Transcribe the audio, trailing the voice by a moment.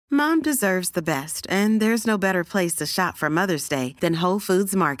Mom deserves the best, and there's no better place to shop for Mother's Day than Whole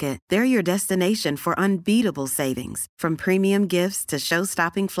Foods Market. They're your destination for unbeatable savings, from premium gifts to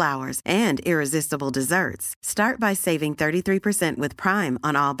show-stopping flowers and irresistible desserts. Start by saving 33% with Prime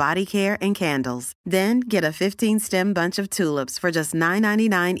on all body care and candles. Then get a 15-stem bunch of tulips for just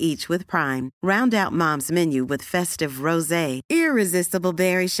 $9.99 each with Prime. Round out Mom's menu with festive rosé, irresistible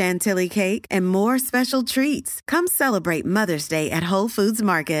berry chantilly cake, and more special treats. Come celebrate Mother's Day at Whole Foods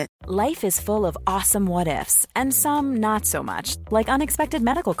Market. Life is full of awesome what-ifs, and some not so much, like unexpected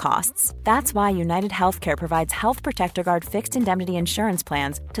medical costs. That's why United Healthcare provides Health Protector Guard fixed indemnity insurance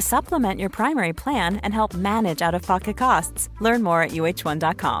plans to supplement your primary plan and help manage out-of-pocket costs. Learn more at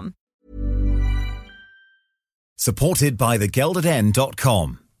uh1.com. Supported by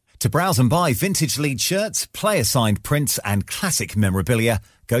thegeldeden.com. To browse and buy vintage lead shirts, player-signed prints and classic memorabilia,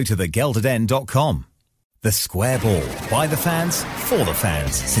 go to thegeldeden.com. The Square Ball. By the fans, for the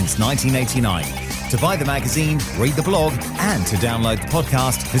fans, since 1989. To buy the magazine, read the blog, and to download the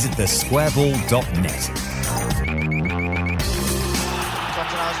podcast, visit thesquareball.net.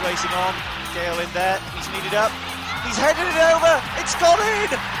 Tonton's racing on. Gale in there. He's needed up. He's headed it over. It's gone in.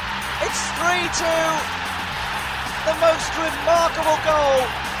 It's 3-2. The most remarkable goal.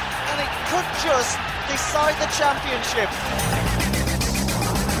 And it could just decide the championship.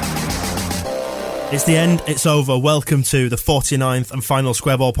 It's the end, it's over. Welcome to the 49th and final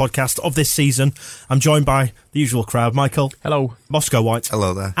Square Ball podcast of this season. I'm joined by the usual crowd. Michael. Hello. Moscow White.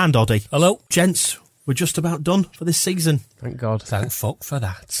 Hello there. And Oddie. Hello. Gents, we're just about done for this season. Thank God. Thank fuck for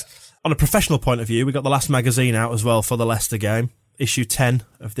that. On a professional point of view, we got the last magazine out as well for the Leicester game. Issue 10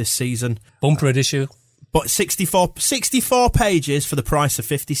 of this season. Bumper issue. But 64 pages for the price of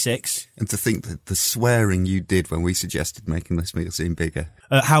 56. And to think that the swearing you did when we suggested making this magazine bigger.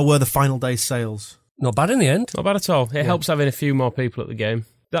 How were the final day's sales? Not bad in the end. Not bad at all. It helps having a few more people at the game.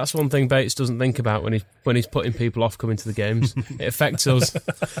 That's one thing Bates doesn't think about when he's putting people off coming to the games. It affects us.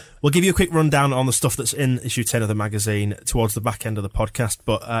 We'll give you a quick rundown on the stuff that's in issue 10 of the magazine towards the back end of the podcast,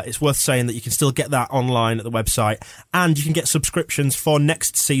 but it's worth saying that you can still get that online at the website, and you can get subscriptions for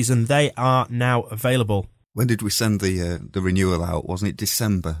next season. They are now available. When did we send the renewal out? Wasn't it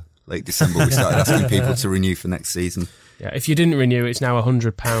December? Late December we started asking people to renew for next season. Yeah, if you didn't renew, it's now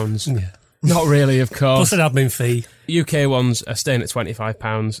 £100. Yeah. Not really, of course. Plus an admin fee. UK ones are staying at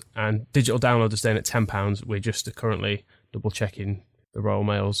 £25 and digital downloads are staying at £10. We're just currently double-checking the Royal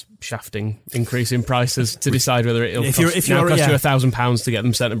Mail's shafting increase in prices to decide whether it'll cost you £1,000 to get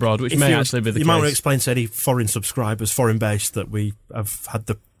them sent abroad, which may actually be the case. You might want to explain to any foreign subscribers, foreign-based, that we have had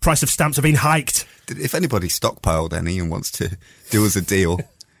the price of stamps have been hiked. If anybody stockpiled any and wants to do us a deal...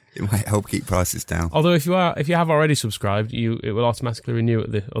 It might help keep prices down. Although if you have already subscribed, it will automatically renew at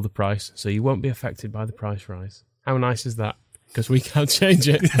the other price, so you won't be affected by the price rise. How nice is that? Because we can't change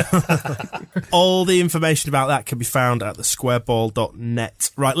it. All the information about that can be found at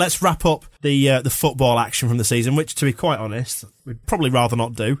thesquareball.net. Right, let's wrap up the football action from the season, which, to be quite honest, we'd probably rather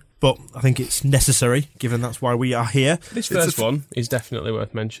not do, but I think it's necessary, given that's why we are here. This first one is definitely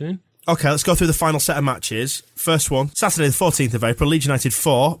worth mentioning. OK, let's go through the final set of matches. First one, Saturday the 14th of April, Leeds United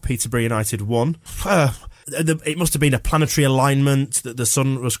 4, Peterborough United 1. It must have been a planetary alignment that the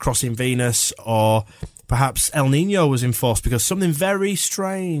sun was crossing Venus, or perhaps El Nino was in force, because something very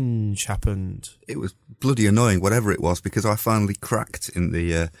strange happened. It was bloody annoying, whatever it was, because I finally cracked in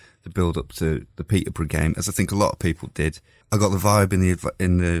the build-up to the Peterborough game, as I think a lot of people did. I got the vibe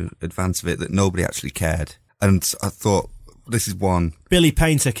in the advance of it that nobody actually cared. And I thought... This is one. Billy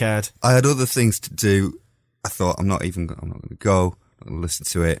Painter cared. I had other things to do. I thought, I'm not going to go. I'm going to listen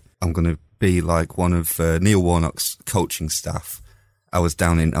to it. I'm going to be like one of Neil Warnock's coaching staff. I was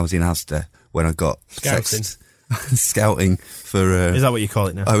in Asda when I got scouting for. Is that what you call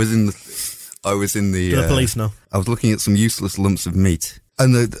it now? I was in the. Do the police know? I was looking at some useless lumps of meat,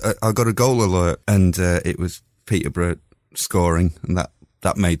 and I got a goal alert, and it was Peterborough scoring, and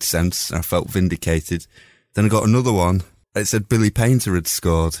that made sense. I felt vindicated. Then I got another one. It said Billy Painter had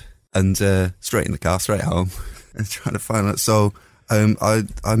scored, and straight in the car, straight home, and trying to find out. So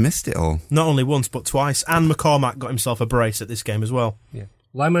I missed it all. Not only once, but twice. And McCormack got himself a brace at this game as well. Yeah.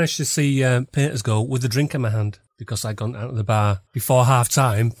 Well, I managed to see Painter's goal with a drink in my hand, because I'd gone out of the bar before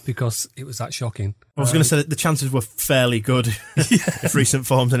half-time, because it was that shocking. I was going to say that the chances were fairly good, if recent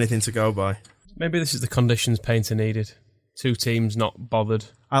form's anything to go by. Maybe this is the conditions Painter needed. Two teams not bothered.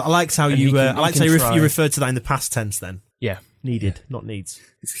 I liked how you referred to that in the past tense then. Yeah. Needed, not needs.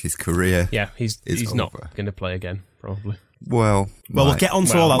 It's his career. Yeah, he's not going to play again, probably. Well, we'll get on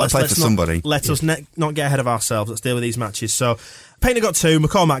to all that. Let's let us not get ahead of ourselves. Let's deal with these matches. So, Painter got 2,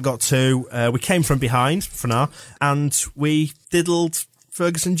 McCormack got 2. We came from behind for now, and we diddled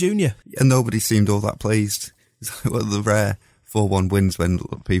Ferguson Jr. And nobody seemed all that pleased. It's like one of the rare 4-1 wins when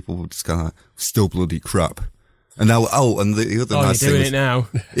people were just kind of like, still bloody crap. And now, and the other nice you're thing doing was, it now.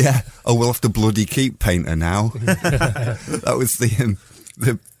 Yeah. We'll have to bloody keep Painter now. That was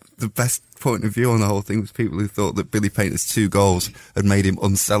the best point of view on the whole thing, was people who thought that Billy Painter's 2 goals had made him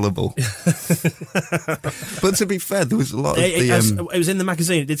unsellable. But to be fair, there was a lot of it was in the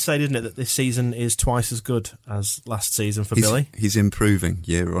magazine. It did say, didn't it, that this season is twice as good as last season for Billy. He's improving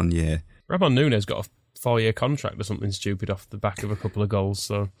year on year. Ramon Nunes got a 4-year contract or something stupid off the back of a couple of goals,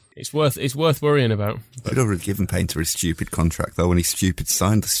 so it's worth worrying about. They'd already given Painter a stupid contract, though, when he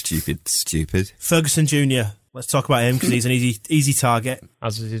signed the stupid. Ferguson Jr. Let's talk about him, because he's an easy target.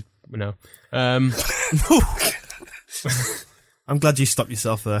 As is, no. I'm glad you stopped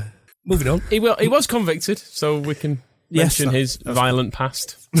yourself there. Moving on. He was convicted, so we can mention his violent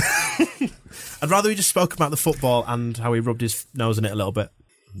past. I'd rather we just spoke about the football and how he rubbed his nose in it a little bit.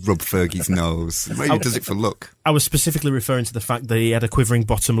 Rub Fergie's nose. Maybe he does it for luck. I was specifically referring to the fact that he had a quivering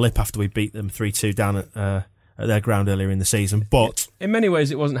bottom lip after we beat them 3-2 down at their ground earlier in the season. But in many ways,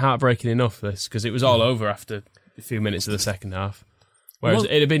 it wasn't heartbreaking enough, this, because it was all over after a few minutes of the second half. Whereas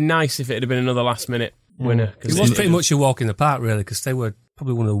it'd have been nice if it had been another last-minute winner. It was pretty much a walk in the park, really, because they were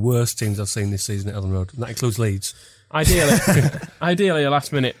probably one of the worst teams I've seen this season at Ellen Road, and that includes Leeds. Ideally, a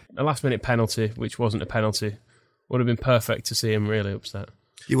last-minute penalty, which wasn't a penalty, would have been perfect to see him really upset.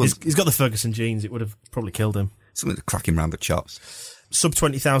 He's got the Ferguson genes. It would have probably killed him. Something to crack him round the chops. Sub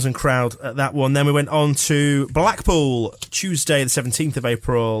 20,000 crowd at that one. Then we went on to Blackpool, Tuesday the 17th of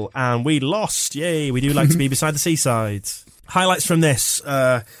April, and we lost. Yay, we do like to be beside the seaside. Highlights from this.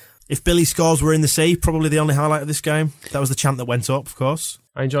 If Billy scores were in the sea, probably the only highlight of this game. That was the chant that went up, of course.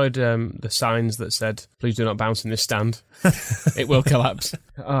 I enjoyed the signs that said, "Please do not bounce in this stand. It will collapse."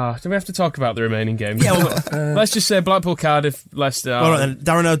 Do we have to talk about the remaining games? Yeah, well, let's just say Blackpool, Cardiff, Leicester. All right then,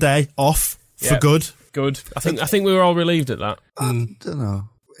 Darren O'Day off for good. Good. I think we were all relieved at that. I don't know.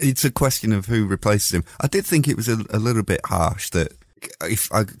 It's a question of who replaces him. I did think it was a little bit harsh that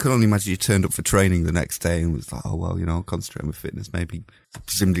if I could only imagine you turned up for training the next day and was like, oh, well, I'll concentrate on my fitness. Maybe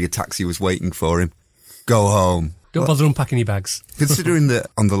presumably a taxi was waiting for him. Go home. Don't bother unpacking your bags. Considering that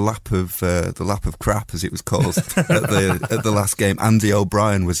on the lap of crap, as it was called, at the last game, Andy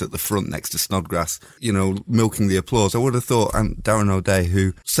O'Brien was at the front next to Snodgrass, milking the applause. I would have thought Darren O'Day,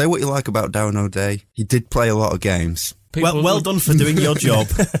 who, say what you like about Darren O'Day, he did play a lot of games. Well done for doing your job.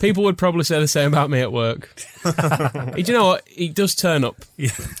 People would probably say the same about me at work. Do you know what? He does turn up,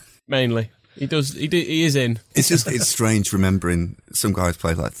 mainly. He does. He is in. It's strange remembering some guys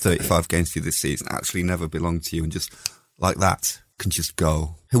played like 35 games for you this season, actually never belonged to you, and just like that can just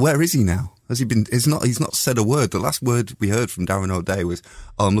go. Where is he now? Has he been? He's not said a word. The last word we heard from Darren O'Day was,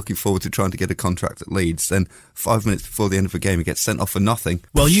 "Oh, I'm looking forward to trying to get a contract at Leeds." Then 5 minutes before the end of the game, he gets sent off for nothing.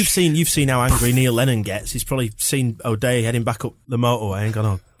 Well, you've seen how angry Neil Lennon gets. He's probably seen O'Day heading back up the motorway and gone,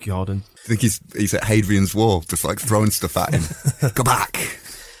 "Oh God!" And I think he's at Hadrian's Wall, just like throwing stuff at him. Go back.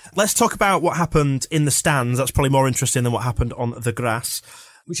 Let's talk about what happened in the stands. That's probably more interesting than what happened on the grass.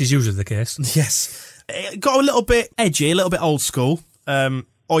 Which is usually the case. Yes. It got a little bit edgy, a little bit old school.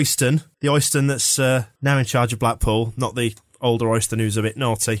 Oyston, the Oyston that's now in charge of Blackpool, not the older Oyston who's a bit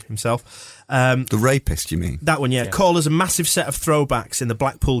naughty himself. The rapist, you mean? That one, yeah. Called us a massive set of throwbacks in the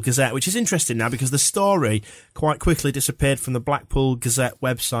Blackpool Gazette, which is interesting now because the story quite quickly disappeared from the Blackpool Gazette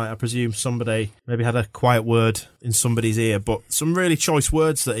website. I presume somebody maybe had a quiet word in somebody's ear, but some really choice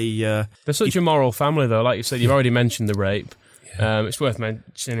words that he... They're such a moral family, though. Like you said, you've already mentioned the rape. Yeah. It's worth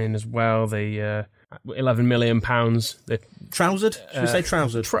mentioning as well the £11 million. Trousered? Should we say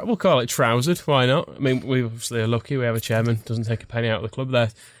trousered? We'll call it trousered. Why not? I mean, we obviously are lucky. We have a chairman who doesn't take a penny out of the club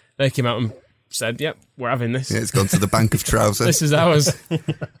there. They came out and said, yep, we're having this. Yeah, it's gone to the bank of trousers. This is ours.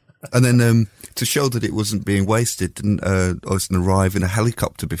 And then to show that it wasn't being wasted, didn't Oyston arrive in a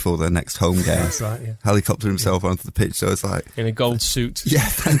helicopter before their next home game? That's right, yeah. Helicopter himself onto the pitch, so it's like... In a gold suit. Yeah,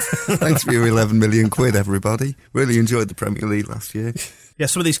 thanks for your 11 million quid, everybody. Really enjoyed the Premier League last year. Yeah,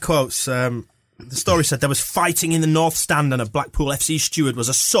 some of these quotes... the story said there was fighting in the North Stand and a Blackpool FC steward was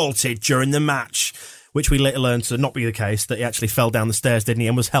assaulted during the match, which we later learned to not be the case, that he actually fell down the stairs, didn't he,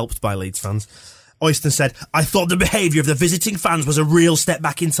 and was helped by Leeds fans. Oyston said, I thought the behaviour of the visiting fans was a real step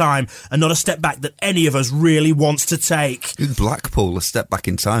back in time and not a step back that any of us really wants to take. Blackpool, a step back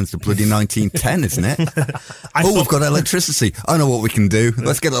in time is the bloody 1910, isn't it? We've got electricity. I know what we can do.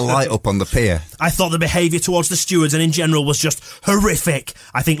 Let's get a light up on the pier. I thought the behaviour towards the stewards and in general was just horrific.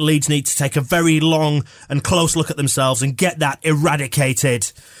 I think Leeds need to take a very long and close look at themselves and get that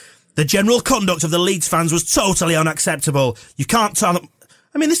eradicated. The general conduct of the Leeds fans was totally unacceptable. You can't tell them...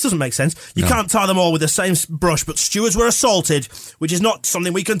 I mean, this doesn't make sense. You can't tar them all with the same brush, but stewards were assaulted, which is not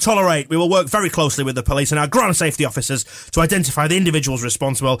something we can tolerate. We will work very closely with the police and our ground safety officers to identify the individuals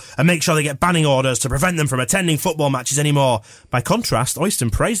responsible and make sure they get banning orders to prevent them from attending football matches anymore. By contrast,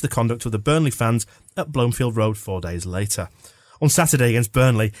 Oyston praised the conduct of the Burnley fans at Bloomfield Road 4 days later. On Saturday against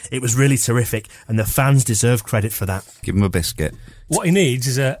Burnley, it was really terrific, and the fans deserve credit for that. Give him a biscuit. What he needs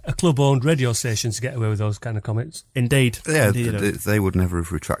is a club-owned radio station to get away with those kind of comments. Indeed. Yeah, Indeed, they would never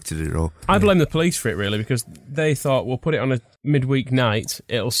have retracted it at all. I blame the police for it, really, because they thought, we'll put it on a midweek night,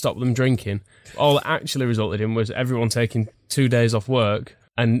 it'll stop them drinking. All it actually resulted in was everyone taking 2 days off work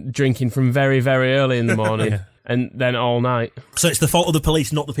and drinking from very, very early in the morning. And then all night. So it's the fault of the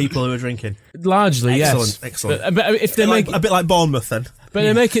police, not the people who are drinking. Largely, yes. Excellent. But if they make a bit like Bournemouth, then.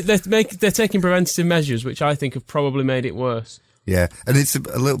 But they're taking preventative measures, which I think have probably made it worse. Yeah, and it's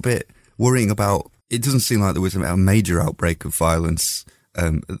a little bit worrying about. It doesn't seem like there was a major outbreak of violence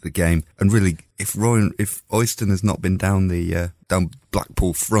at the game, and really, if Oyston has not been down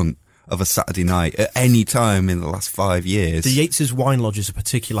Blackpool front of a Saturday night at any time in the last 5 years, the Yates's Wine Lodge is a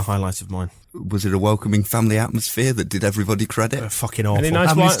particular highlight of mine. Was it a welcoming family atmosphere that did everybody credit? Fucking awful.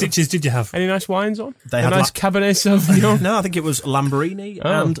 How many stitches did you have? Any nice wines on? They had nice Cabernet Sauvignon? No, I think it was Lamborghini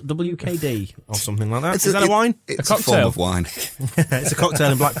and WKD or something like that. Is that a wine? It's a a form cocktail. of wine. It's a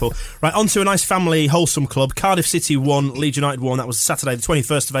cocktail in Blackpool. Right, on to a nice family, wholesome club. Cardiff City won, Leeds United won. That was Saturday, the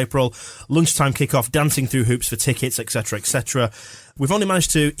 21st of April. Lunchtime kick-off, dancing through hoops for tickets, etc., etc. We've only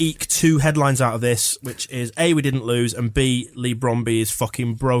managed to eke 2 headlines out of this, which is A, we didn't lose, and B, Lee Bromby is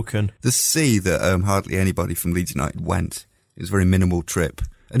fucking broken. The C that hardly anybody from Leeds United went. It was a very minimal trip.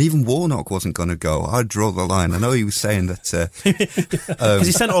 And even Warnock wasn't going to go. I'd draw the line. I know he was saying that...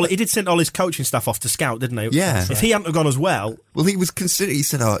 Because he did send all his coaching staff off to scout, didn't he? Yeah. If he hadn't have gone as well... Well, he was considering... He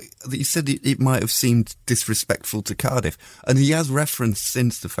said it might have seemed disrespectful to Cardiff. And he has referenced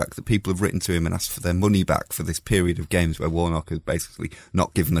since the fact that people have written to him and asked for their money back for this period of games where Warnock has basically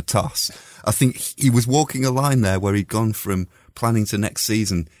not given a toss. I think he was walking a line there where he'd gone from planning to next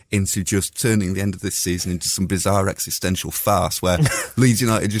season into just turning the end of this season into some bizarre existential farce where Leeds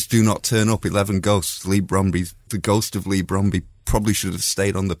United just do not turn up. 11 ghosts. The ghost of Lee Bromby probably should have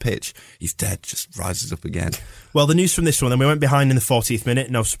stayed on the pitch. He's dead, just rises up again. Well, the news from this one, then we went behind in the 40th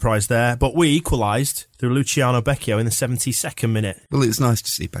minute, no surprise there, but we equalised through Luciano Becchio in the 72nd minute. Well, it was nice to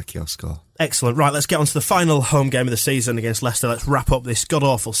see Becchio score. Excellent. Right, let's get on to the final home game of the season against Leicester. Let's wrap up this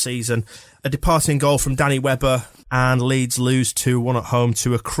god-awful season. A departing goal from Danny Webber, and Leeds lose 2-1 at home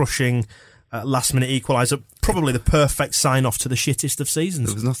to a crushing last-minute equaliser. Probably the perfect sign-off to the shittest of seasons.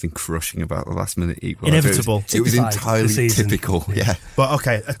 There was nothing crushing about the last-minute equaliser. Inevitable. It was entirely typical, yeah. But,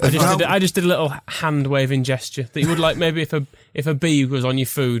 okay. I just did a little hand-waving gesture that you would like maybe if a bee was on your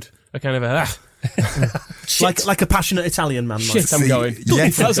food, a kind of a... like a passionate Italian man. Shit, I'm going. Yeah.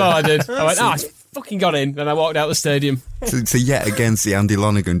 That's all I did. I went, it's fucking got in, and I walked out the stadium. So yet again, see Andy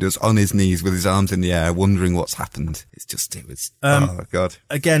Lonergan just on his knees with his arms in the air, wondering what's happened. It was, oh God.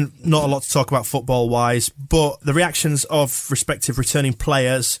 Again, not a lot to talk about football-wise, but the reactions of respective returning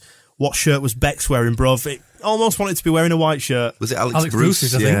players, what shirt was Beck's wearing, bruv? It almost wanted to be wearing a white shirt. Was it Alex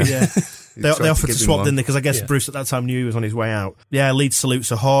Bruce's, I think? Yeah. They offered to swap, didn't they? Because I guess Bruce at that time knew he was on his way out. Yeah, Leeds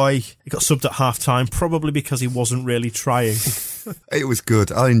salutes ahoy. He got subbed at half-time, probably because he wasn't really trying. It was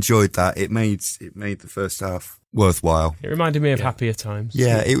good. I enjoyed that. It made the first half worthwhile. It reminded me of happier times.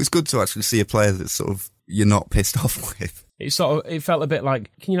 Yeah, it was good to actually see a player that sort of you're not pissed off with. It felt a bit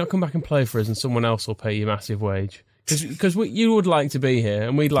like, can you not come back and play for us and someone else will pay you massive wage? Because you would like to be here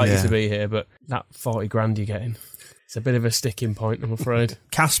and we'd like you to be here, but that 40 grand you're getting, it's a bit of a sticking point, I'm afraid.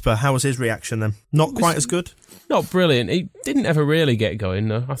 Casper, how was his reaction then? Not quite as good? Not brilliant. He didn't ever really get going,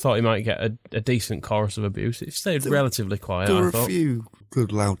 though. I thought he might get a decent chorus of abuse. It stayed relatively quiet, There were a few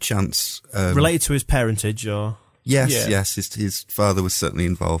good loud chants. Related to his parentage, or...? Yes, his father was certainly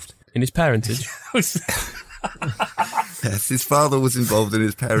involved. In his parentage? Yes, his father was involved in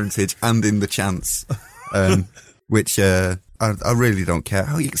his parentage and in the chants, which I really don't care.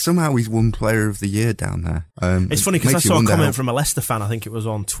 Somehow he's won Player of the Year down there. It's funny because I saw a comment from a Leicester fan, I think it was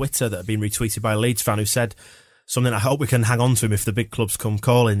on Twitter, that had been retweeted by a Leeds fan who said something, I hope we can hang on to him if the big clubs come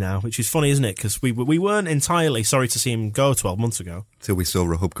calling now, which is funny, isn't it? Because we weren't entirely sorry to see him go 12 months ago. Till we saw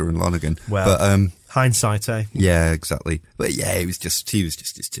Rahubka and Lonergan. Well, but, hindsight, eh? Yeah, exactly. But yeah, he was just his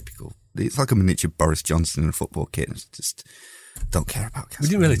typical. It's like a miniature Boris Johnson in a football kit. It's just don't care about Casper. We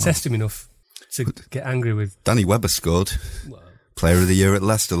didn't really test him enough to get angry with. Danny Webber scored. Player of the Year at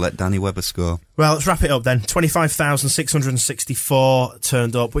Leicester, let Danny Webber score. Well, let's wrap it up then. 25,664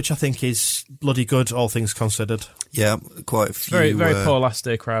 turned up, which I think is bloody good, all things considered. Yeah, quite a few. Very, very poor last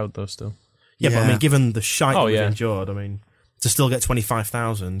day crowd, though, still. Yeah, but I mean, given the shite that we've endured, I mean, to still get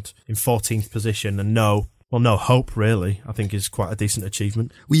 25,000 in 14th position and no hope, really, I think is quite a decent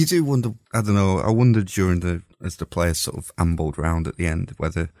achievement. Well, you do wonder, I don't know, I wondered as the players sort of ambled round at the end,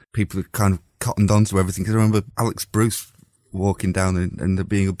 whether people had kind of cottoned onto everything. Because I remember Alex Bruce walking down and there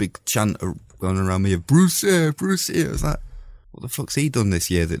being a big chant going around me of Bruce here, Bruce here. I was like, what the fuck's he done this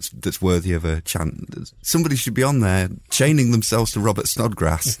year that's worthy of a chant? Somebody should be on there chaining themselves to Robert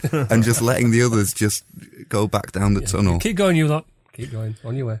Snodgrass and just letting the others just go back down the tunnel. Keep going, you lot. Keep going,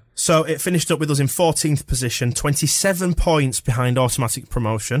 on your way. So it finished up with us in 14th position, 27 points behind automatic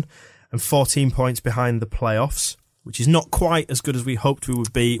promotion and 14 points behind the playoffs, which is not quite as good as we hoped we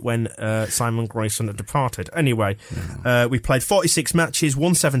would be when Simon Grayson had departed. Anyway, we played 46 matches,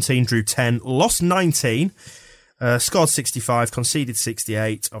 won 17, drew 10, lost 19, scored 65, conceded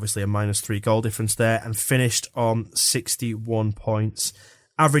 68, obviously a -3 goal difference there, and finished on 61 points.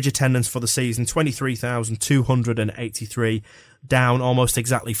 Average attendance for the season, 23,283, down almost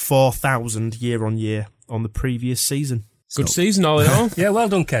exactly 4,000 year on year on the previous season. Good season, all in all. Yeah, well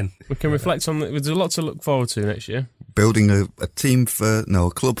done, Ken. We can reflect on it. There's a lot to look forward to next year. Building a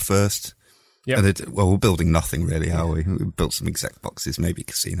club first. Yep. We're building nothing really, are we? We built some exec boxes, maybe a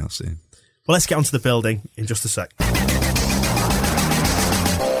casino soon. Well, let's get onto the building in just a sec.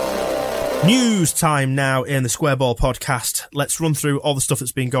 News time now in the Square Ball podcast. Let's run through all the stuff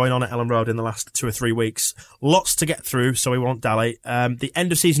that's been going on at Ellen Road in the last 2 or 3 weeks. Lots to get through, so we won't dally. The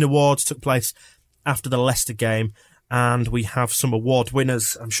end of season awards took place after the Leicester game, and we have some award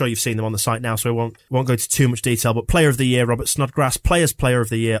winners. I'm sure you've seen them on the site now, so we won't go into too much detail. But Player of the Year, Robert Snodgrass. Players Player of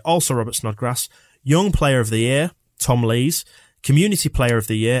the Year, also Robert Snodgrass. Young Player of the Year, Tom Lees. Community Player of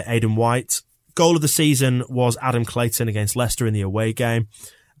the Year, Aidan White. Goal of the season was Adam Clayton against Leicester in the away game.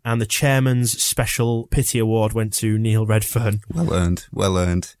 And the Chairman's Special Pity Award went to Neil Redfern. Well earned.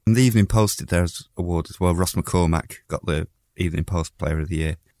 And the Evening Post did their award as well. Ross McCormack got the Evening Post Player of the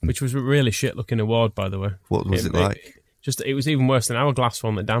Year. Which was a really shit-looking award, by the way. What was it like? It was even worse than our glass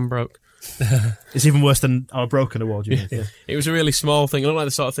one that Dan broke. It's even worse than our broken award, you mean? Yeah. It was a really small thing. It looked like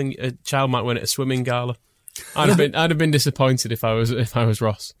the sort of thing a child might win at a swimming gala. I'd have been disappointed if I was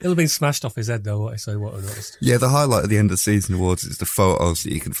Ross. It'll have been smashed off his head, though, what I noticed. Yeah, the highlight of the end of season awards is the photos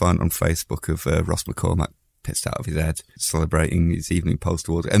that you can find on Facebook of Ross McCormack pissed out of his head, celebrating his Evening Post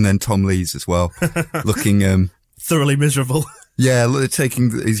award. And then Tom Lees as well, looking... thoroughly miserable. Yeah,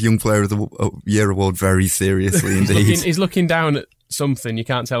 taking his Young Player of the Year award very seriously indeed. He's looking down at something, you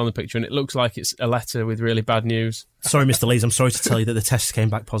can't tell on the picture, and it looks like it's a letter with really bad news. Sorry, Mr. Lees, I'm sorry to tell you that the tests came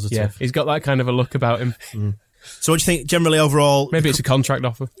back positive. Yeah, he's got that kind of a look about him. Mm. So what do you think generally overall? Maybe it's a contract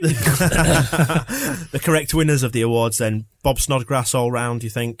offer. The correct winners of the awards then, Bob Snodgrass all round, do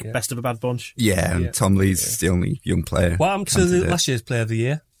you think? Yeah. Best of a bad bunch? Yeah, and Tom Lees is the only young player. What happened to last year's Player of the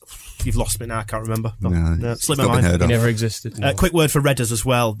Year? You've lost me now, I can't remember. No, slip my mind. He never existed. Quick word for Redders as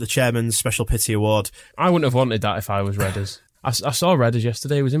well, the Chairman's Special Pity Award. I wouldn't have wanted that if I was Redders. I saw Redders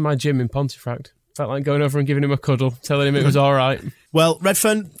yesterday. He was in my gym in Pontefract. Felt like going over and giving him a cuddle, telling him it was all right. Well,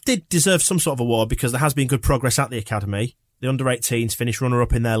 Redfern did deserve some sort of award because there has been good progress at the academy. The under-18s finished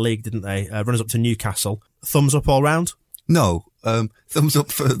runner-up in their league, didn't they? Runners-up to Newcastle. Thumbs up all round? No. Thumbs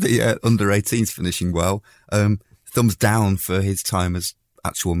up for the under-18s finishing well. Thumbs down for his time as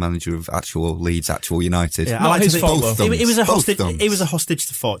actual manager of actual Leeds, actual United. Yeah, not his fault, though. It was a hostage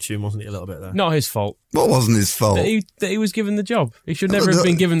to fortune, wasn't it, a little bit there? Not his fault. What wasn't his fault? That he was given the job. He should never have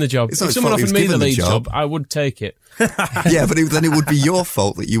been given the job. If someone offered me the Leeds job, I would take it. Yeah, but then it would be your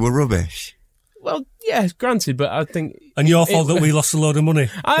fault that you were rubbish. Well, yeah, granted, but I think... And your fault that we lost a load of money.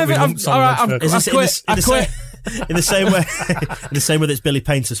 In the same way that it's Billy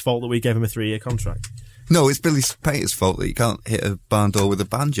Painter's fault that we gave him a 3-year contract. No, it's Billy Painter's fault that he can't hit a barn door with a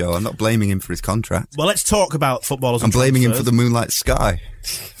banjo. I'm not blaming him for his contract. Well, let's talk about footballers. I'm blaming him for the moonlight sky.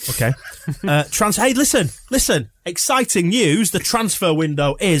 Okay. Hey, listen. Exciting news. The transfer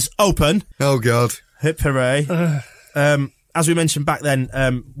window is open. Oh, God. Hip hooray. As we mentioned back then,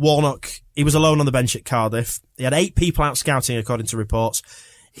 Warnock, he was alone on the bench at Cardiff. He had 8 people out scouting, according to reports.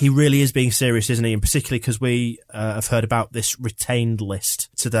 He really is being serious, isn't he? And particularly because we have heard about this retained list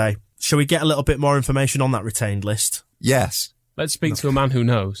today. Shall we get a little bit more information on that retained list? Yes. Let's speak to a man who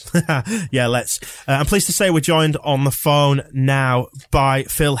knows. Yeah, let's. I'm pleased to say we're joined on the phone now by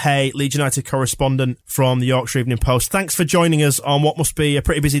Phil Hay, Leeds United correspondent from the Yorkshire Evening Post. Thanks for joining us on what must be a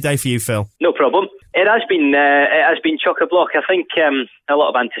pretty busy day for you, Phil. No problem. It has been chock-a-block. I think a lot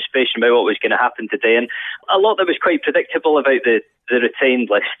of anticipation about what was going to happen today, and a lot that was quite predictable about the retained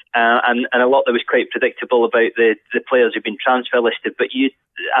list, and a lot that was quite predictable about the players who've been transfer listed. But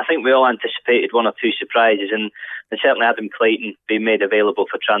I think we all anticipated 1 or 2 surprises, and And certainly Adam Clayton being made available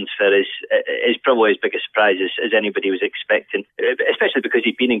for transfer is probably as big a surprise as anybody was expecting, especially because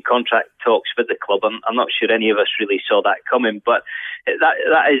he'd been in contract talks with the club. I'm not sure any of us really saw that coming, but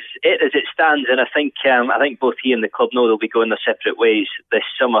that is it as it stands. And I think both he and the club know they'll be going their separate ways this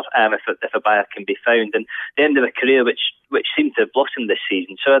summer if a buyer can be found. And the end of a career which seemed to have blossomed this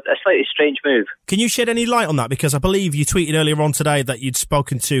season. So a slightly strange move. Can you shed any light on that? Because I believe you tweeted earlier on today that you'd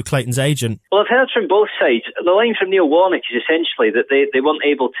spoken to Clayton's agent. Well, I've heard from both sides. The line from Neil Warnock is essentially that they weren't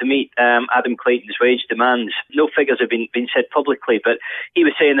able to meet Adam Clayton's wage demands. No figures have been said publicly, but he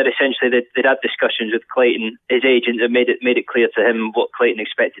was saying that essentially they'd had discussions with Clayton, his agent, and made it clear to him what Clayton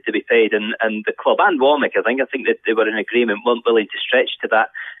expected to be paid, and the club and Warnock, I think that they were in agreement, weren't willing to stretch to that.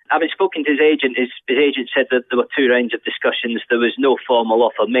 Having spoken to his agent said that there were 2 rounds of discussions. There was no formal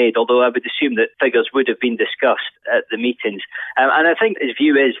offer made, although I would assume that figures would have been discussed at the meetings. And I think his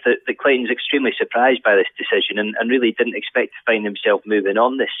view is that Clayton's extremely surprised by this decision and really didn't expect to find himself moving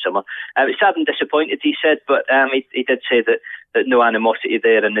on this summer. It's sad and disappointed, he said, but he did say that no animosity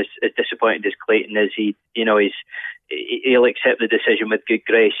there, and as disappointed as Clayton is, he'll accept the decision with good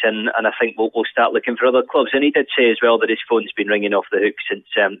grace, and I think we'll start looking for other clubs. And he did say as well that his phone's been ringing off the hook since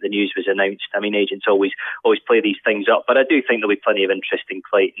the news was announced. I mean, agents always play these things up, but I do think there'll be plenty of interest in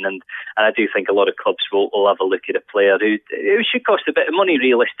Clayton, and I do think a lot of clubs will have a look at a player who should cost a bit of money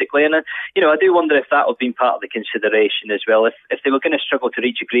realistically. And I do wonder if that would have been part of the consideration as well. If they were going to struggle to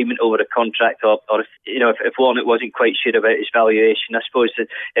reach agreement over a contract, or if Warnock wasn't quite sure about his valuation, I suppose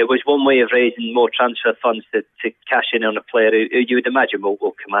that it was one way of raising more transfer funds to cash in on a player who you would imagine will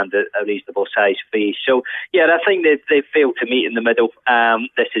command a reasonable size fee. So yeah, I think they failed to meet in the middle.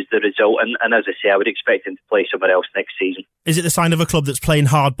 This is the result, and as I say, I would expect him to play somewhere else next season. Is it the sign of a club that's playing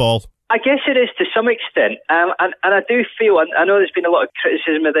hardball? I guess it is to some extent, and I do feel, I know there's been a lot of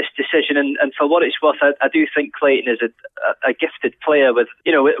criticism of this decision, and for what it's worth, I do think Clayton is a gifted player with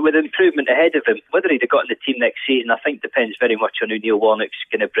improvement ahead of him. Whether he'd have got in the team next season, I think depends very much on who Neil Warnock's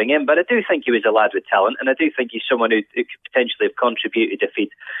going to bring in, but I do think he was a lad with talent, and I do think he's someone who could potentially have contributed if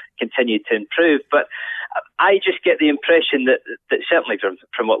he'd continued to improve. But I just get the impression that certainly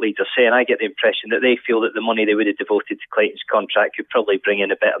from what Leeds are saying, I get the impression that they feel that the money they would have devoted to Clayton's contract could probably bring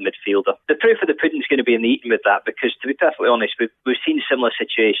in a better midfielder. The proof of the pudding is going to be in the eating with that, because to be perfectly honest, we've seen similar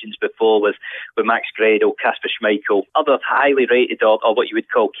situations before with Max Grado, Kasper Schmeichel, other highly rated or what you would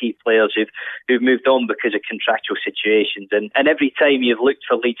call key players who've moved on because of contractual situations. And every time you've looked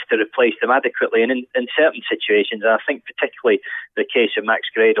for Leeds to replace them adequately, and in certain situations, and I think particularly the case of Max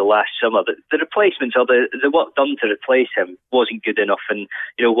Grado last summer, the replacements or the work done to replace him wasn't good enough and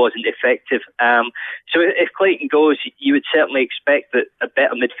wasn't effective. So if Clayton goes, you would certainly expect that a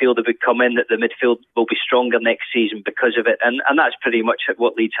better midfielder would come in, that the midfield will be stronger next season because of it, and that's pretty much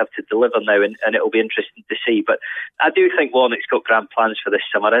what Leeds have to deliver now, and it'll be interesting to see. But I do think Warnock's got grand plans for this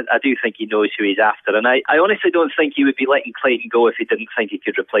summer. I do think he knows who he's after, and I honestly don't think he would be letting Clayton go if he didn't think he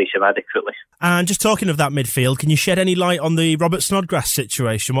could replace him adequately. And just talking of that midfield, can you shed any light on the Robert Snodgrass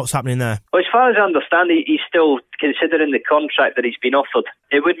situation? What's happening there? Well, as far as I understand, he's still considering the contract that he's been offered.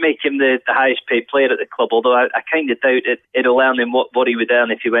 It would make him the highest paid player at the club, although I kind of doubt it'll earn him what he would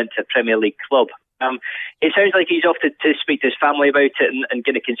earn if he went to a Premier League club. It sounds like he's off to speak to his family about it and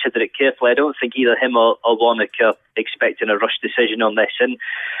going to consider it carefully. I don't think either him or Warnock are expecting a rush decision on this. And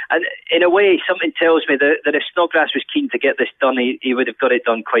in a way, something tells me that if Snodgrass was keen to get this done, he would have got it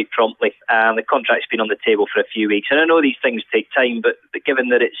done quite promptly. The contract's been on the table for a few weeks. And I know these things take time, but given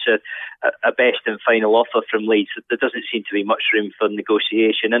that it's a best and final offer from Leeds, there doesn't seem to be much room for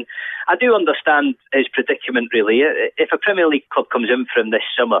negotiation. And I do understand his predicament, really. If a Premier League club comes in for him this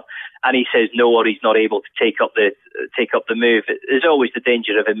summer and he says no, or he's not able to take up the move, there's always the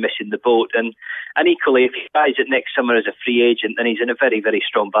danger of him missing the boat. And equally, if he buys it next summer as a free agent, then he's in a very, very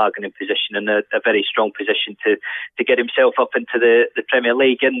strong bargaining position and a very strong position to get himself up into the Premier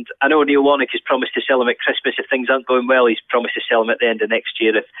League. And I know Neil Warnock has promised to sell him at Christmas if things aren't going well. He's promised to sell him at the end of next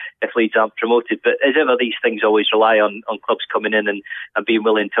year if Leeds aren't promoted. But as ever, these things always rely on clubs coming in and being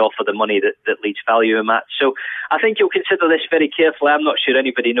willing to offer the money that Leeds value him at. So I think you'll consider this very carefully. I'm not sure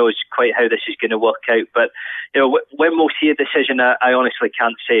anybody knows quite how this is going to work out, but when we'll see a decision, I honestly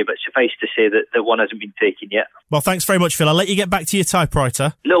can't say, but suffice to say that one hasn't been taken yet. Well, thanks very much, Phil. I'll let you get back to your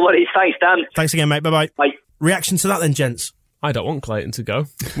typewriter. No worries. Thanks, Dan. Thanks again, mate. Bye-bye. Bye. Reaction to that then, gents? I don't want Clayton to go.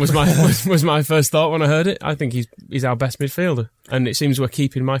 Was my first thought when I heard it. I think he's our best midfielder, and it seems we're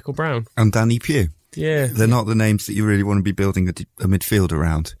keeping Michael Brown and Danny Pugh. Yeah. They're not the names that you really want to be building a midfield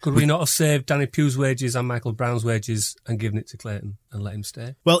around. Could we not have saved Danny Pugh's wages and Michael Brown's wages and given it to Clayton and let him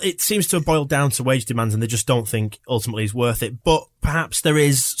stay? Well, it seems to have boiled down to wage demands, and they just don't think ultimately is worth it. But perhaps there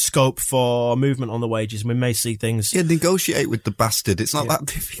is scope for movement on the wages, and we may see things. Yeah, negotiate with the bastard. It's not that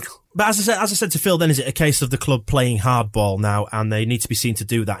difficult. But as I said to Phil, then is it a case of the club playing hardball now, and they need to be seen to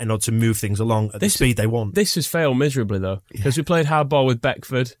do that in order to move things along at the speed they want? This has failed miserably though, because we played hardball with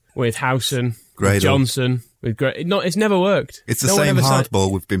Beckford, with Howson, with Johnson, with it's never worked. It's the same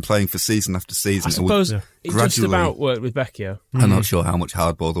hardball we've been playing for season after season. I suppose it just about worked with Becchio. I'm not sure how much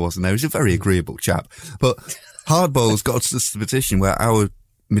hardball there was in there. He's a very agreeable chap, but hardball has got us to the position where our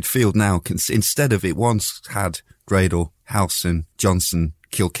midfield now can, instead of it once had Gradle, Howson, Johnson,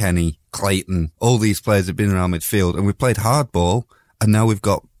 Kilkenny, Clayton, all these players have been in our midfield, and we've played hardball, and now we've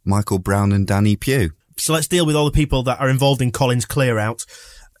got Michael Brown and Danny Pugh. So let's deal with all the people that are involved in Colin's clear-out.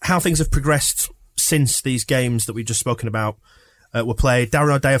 How things have progressed since these games that we've just spoken about were played.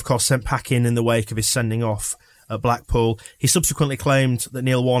 Darren O'Day, of course, sent packing in the wake of his sending off at Blackpool. He subsequently claimed that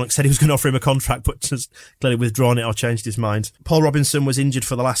Neil Warnock said he was going to offer him a contract, but just clearly withdrawn it or changed his mind. Paul Robinson was injured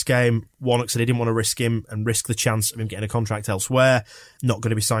for the last game. Warnock said he didn't want to risk him and risk the chance of him getting a contract elsewhere. Not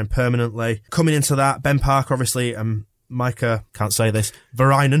going to be signed permanently. Coming into that, Ben Parker, obviously, Micah, can't say this,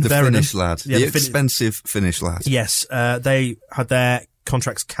 Verinen. The Finnish lad. Yeah, the expensive Finnish lad. Yes, they had their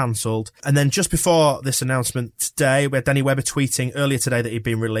contracts cancelled. And then just before this announcement today, we had Danny Webber tweeting earlier today that he'd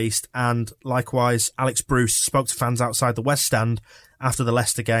been released, and likewise Alex Bruce spoke to fans outside the West Stand after the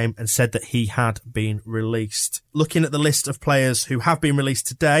Leicester game and said that he had been released. Looking at the list of players who have been released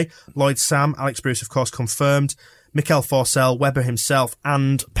today, Lloyd Sam, Alex Bruce of course confirmed, Mikel Forsell, Webber himself,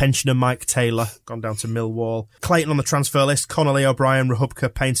 and pensioner Mike Taylor, gone down to Millwall. Clayton on the transfer list, Connolly, O'Brien,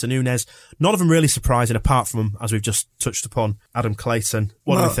 Rahubka, Painter, Nunes. None of them really surprising, apart from, as we've just touched upon, Adam Clayton.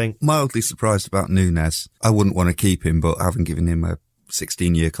 What do we think? Mildly surprised about Nunes. I wouldn't want to keep him, but having given him a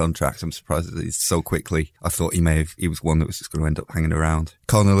 16-year contract, I'm surprised that he's so quickly. I thought he was one that was just going to end up hanging around.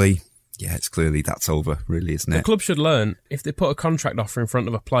 Connolly. Yeah, it's clearly that's over, really, isn't it? The club should learn, if they put a contract offer in front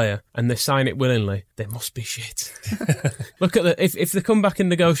of a player and they sign it willingly, they must be shit. Look at if they come back and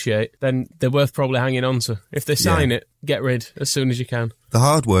negotiate, then they're worth probably hanging on to. If they sign it, get rid as soon as you can. The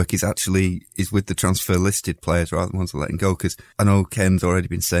hard work is with the transfer listed players rather than ones that are letting go, because I know Ken's already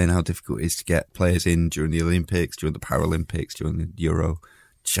been saying how difficult it is to get players in during the Olympics, during the Paralympics, during the Euro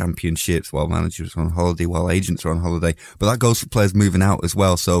Championships, while managers are on holiday, while agents are on holiday. But that goes for players moving out as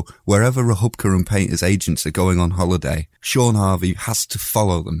well. So wherever Rahubka and Painter's agents are going on holiday, Sean Harvey has to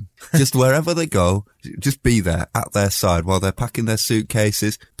follow them. Just wherever they go, just be there at their side while they're packing their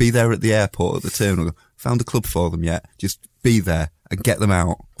suitcases, be there at the airport, at the terminal. Found a club for them yet? Just be there and get them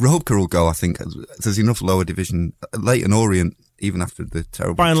out. Rahubka will go, I think. There's enough lower division. Leighton Orient, even after the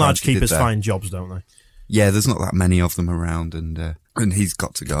terrible... By and large, keepers find jobs, don't they? Yeah, there's not that many of them around, and he's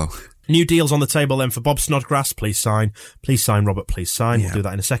got to go. New deals on the table then for Bob Snodgrass. Please sign. Please sign, Robert. Please sign. Yeah. We'll do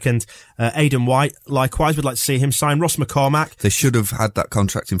that in a second. Aidan White, likewise, we'd like to see him sign. Ross McCormack. They should have had that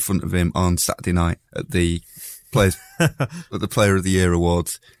contract in front of him on Saturday night at the Player of the Year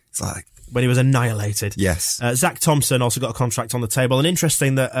Awards. It's like... when he was annihilated. Yes. Zach Thompson also got a contract on the table. And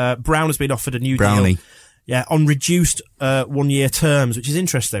interesting that Brown has been offered a new Brownie. deal. Yeah, on reduced 1-year terms, which is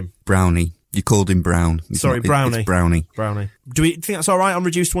interesting. Brownie. You called him Brown. Brownie. It's Brownie. Brownie. Do we think that's all right on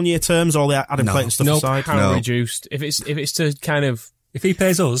reduced 1-year terms, or the Adam Clayton stuff aside? No, reduced. If it's to kind of... if he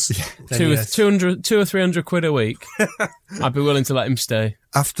pays us, two or 300 quid a week, I'd be willing to let him stay.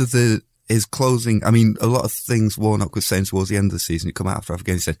 After his closing, I mean, a lot of things Warnock was saying towards the end of the season, he'd come out after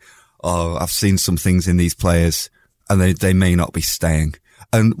game and said, I've seen some things in these players, and they may not be staying.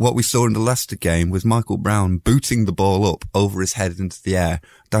 And what we saw in the Leicester game was Michael Brown booting the ball up over his head into the air,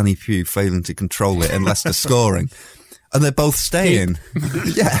 Danny Pugh failing to control it, and Leicester scoring. And they're both staying.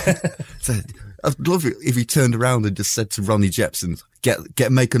 Yeah. So I'd love it if he turned around and just said to Ronnie Jepson,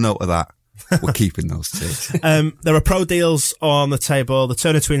 make a note of that. We're keeping those two. There are pro deals on the table. The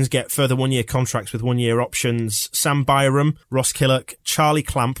Turner twins get further 1-year contracts with 1-year options. Sam Byram, Ross Killock, Charlie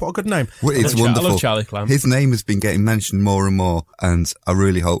Clamp. What a good name. Well, it's wonderful. I love Charlie Clamp. His name has been getting mentioned more and more, and I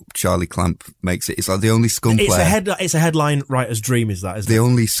really hope Charlie Clamp makes it. It's like the only scum player. It's a headline writer's dream, is that, isn't it? The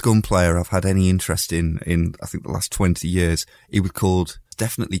only scum player I've had any interest in I think the last 20 years. He was called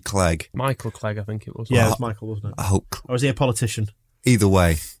definitely Clegg. Michael Clegg, I think it was. Yeah, it was Michael, wasn't it? I hope. Or was he a politician? Either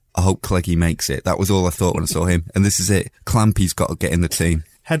way. I hope Cleggy makes it. That was all I thought when I saw him. And this is it. Clampy's got to get in the team.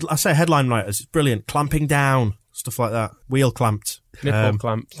 I say headline writers. It's brilliant. Clamping down. Stuff like that. Wheel clamped. Nipple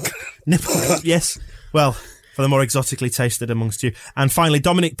clamped. Nipple clamped, yes. Well, for the more exotically tasted amongst you. And finally,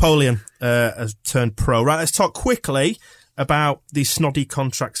 Dominic Polian has turned pro. Right, let's talk quickly about the Snoddy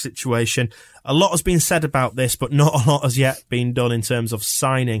contract situation. A lot has been said about this, but not a lot has yet been done in terms of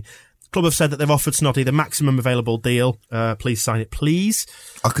signing. Club have said that they've offered Snoddy the maximum available deal. Please sign it, please.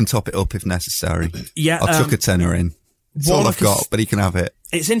 I can top it up if necessary. Yeah, I'll chuck a tenner in. It's all I've got, but he can have it.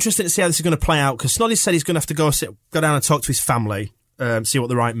 It's interesting to see how this is going to play out, because Snoddy said he's going to have to go down and talk to his family, see what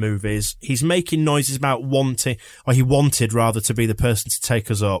the right move is. He's making noises about he wanted rather to be the person to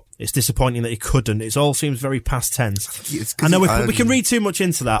take us up. It's disappointing that he couldn't. It all seems very past tense. I know we can read too much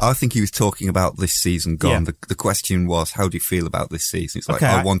into that. I think he was talking about this season gone. Yeah. The question was, how do you feel about this season? It's like,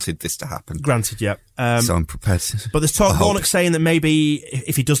 I wanted this to happen. Granted, yeah. So I'm prepared. But there's talk, Warnock saying that maybe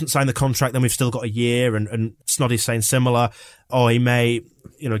if he doesn't sign the contract, then we've still got a year, and Snoddy's saying similar, or he may,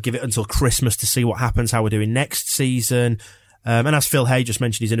 give it until Christmas to see what happens, how we're doing next season. And as Phil Hay just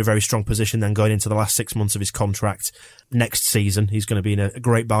mentioned, he's in a very strong position then going into the last 6 months of his contract. Next season, he's going to be in a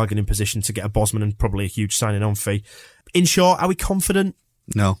great bargaining position to get a Bosman and probably a huge signing on fee. In short, are we confident?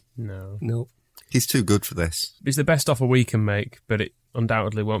 No. He's too good for this. It's the best offer we can make, but it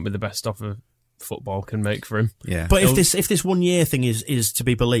undoubtedly won't be the best offer football can make for him. Yeah. But if this 1 year thing is to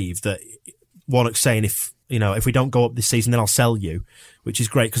be believed, that Warnock's saying if we don't go up this season, then I'll sell you, which is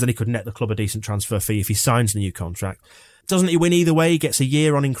great because then he could net the club a decent transfer fee if he signs the new contract. Doesn't he win either way? He gets a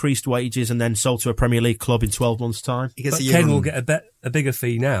year on increased wages and then sold to a Premier League club in 12 months' time. But Ken will get a bigger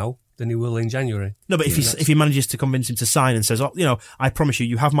fee now than he will in January. No, but if he manages to convince him to sign and says, I promise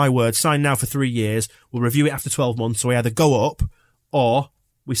you have my word, sign now for 3 years, we'll review it after 12 months, so we either go up or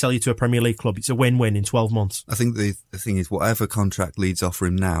we sell you to a Premier League club. It's a win-win in 12 months. I think the thing is, whatever contract Leeds offer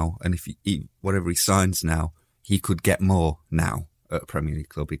him now, and if whatever he signs now, he could get more now at a Premier League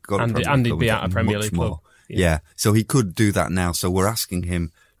club. He'd be at a Premier League club. Yeah, so he could do that now. So we're asking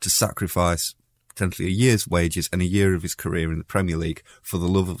him to sacrifice potentially a year's wages and a year of his career in the Premier League for the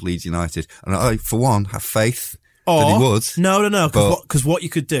love of Leeds United. And I, for one, have faith that he would. No. Because what you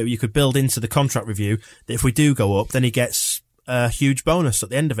could do, you could build into the contract review that if we do go up, then he gets a huge bonus at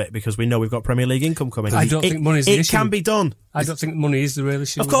the end of it because we know we've got Premier League income coming. I don't think money's the issue. It can be done. I don't think money is the real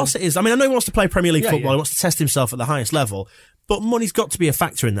issue. Of course it is. I mean, I know he wants to play Premier League football. He wants to test himself at the highest level. But money's got to be a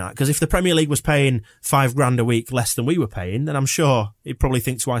factor in that, because if the Premier League was paying $5,000 a week less than we were paying, then I'm sure he'd probably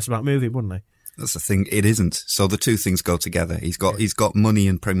think twice about moving, wouldn't he? That's the thing. It isn't. So the two things go together. He's got money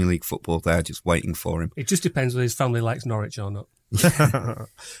in Premier League football there just waiting for him. It just depends whether his family likes Norwich or not.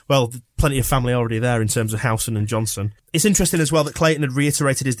 Well, plenty of family already there in terms of Howson and Johnson. It's interesting as well that Clayton had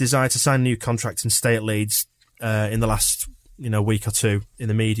reiterated his desire to sign a new contract and stay at Leeds in the last week or two in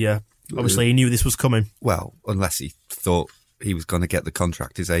the media. Obviously, he knew this was coming. Well, unless he thought he was going to get the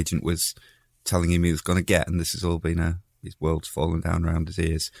contract his agent was telling him he was going to get, and this has all been his world's fallen down around his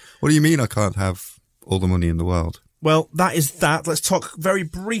ears. What do you mean I can't have all the money in the world? Well, that is that. Let's talk very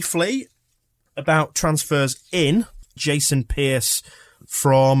briefly about transfers in. Jason Pearce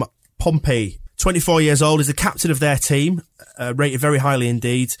from Pompey, 24 years old, is the captain of their team, rated very highly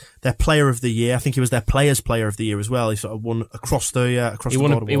indeed. Their player of the year. I think he was their players' player of the year as well. He sort of won across the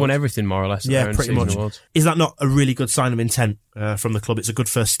board. He won everything more or less. Yeah, pretty much. Awards. Is that not a really good sign of intent from the club? It's a good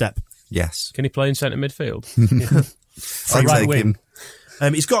first step. Yes. Can he play in centre midfield? I'll take him.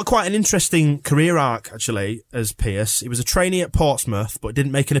 He's got quite an interesting career arc, actually, as Pearce. He was a trainee at Portsmouth, but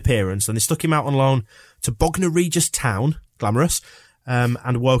didn't make an appearance. And they stuck him out on loan to Bognor Regis Town, glamorous,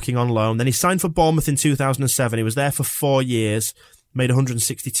 and Woking on loan. Then he signed for Bournemouth in 2007. He was there for 4 years, made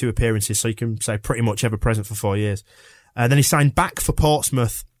 162 appearances, so you can say pretty much ever present for 4 years. Then he signed back for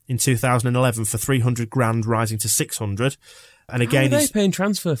Portsmouth in 2011 for 300 grand, rising to 600. And again, how are they paying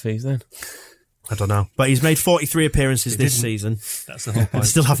transfer fees then? I don't know. But he's made 43 appearances this season. That's the whole point. And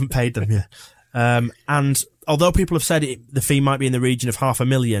still haven't paid them yet. And although people have said the fee might be in the region of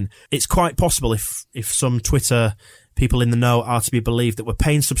 $500,000, it's quite possible if some Twitter people in the know are to be believed that we're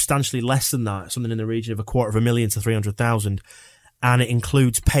paying substantially less than that, something in the region of $250,000 to 300,000. And it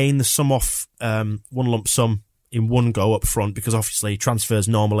includes paying the sum off, one lump sum in one go up front, because obviously transfers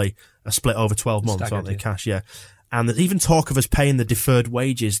normally are split over 12 months, aren't they? Cash, yeah. And there's even talk of us paying the deferred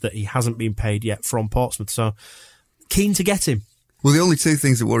wages that he hasn't been paid yet from Portsmouth. So, keen to get him. Well, the only two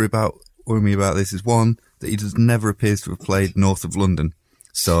things that worry me about this is, one, that he never appears to have played north of London.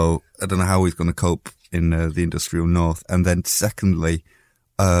 So, I don't know how he's going to cope in the industrial north. And then secondly,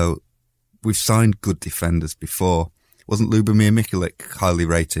 we've signed good defenders before. Wasn't Lubomir Mikulek highly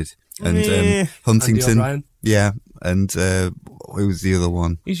rated? And Huntington. Yeah. And who was the other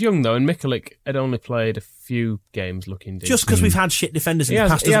one? He's young though, and Mikulek had only played a few games looking decent. Just because we've had shit defenders in the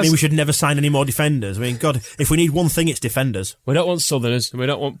past doesn't mean we should never sign any more defenders. I mean, God, if we need one thing, it's defenders. We don't want Southerners. We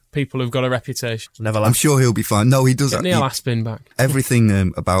don't want people who've got a reputation. I'm sure he'll be fine. No, he does. Get Neil Aspin back.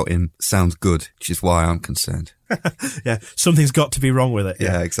 Everything about him sounds good, which is why I'm concerned. Yeah, something's got to be wrong with it.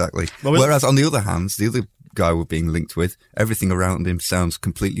 Yeah, exactly. Well, whereas on the other hand, the other guy we're being linked with, everything around him sounds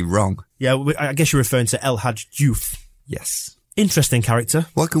completely wrong. Yeah, I guess you're referring to El Hadj Diouf. Yes. Interesting character.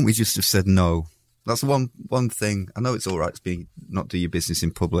 Why couldn't we just have said no? That's one thing. I know it's all right to not do your business in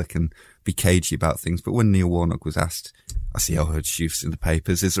public and be cagey about things, but when Neil Warnock was asked, I see El Hadj Diouf's in the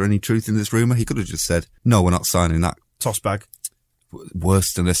papers, is there any truth in this rumour? He could have just said, no, we're not signing that. Toss bag.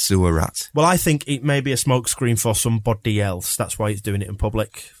 Worse than a sewer rat. Well, I think it may be a smokescreen for somebody else. That's why he's doing it in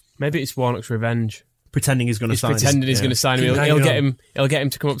public. Maybe it's Warnock's revenge. Pretending he's going to sign him. Pretending he's going to sign him. He'll get him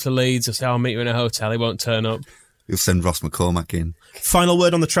to come up to Leeds or say, I'll meet you in a hotel. He won't turn up. He'll send Ross McCormack in. Final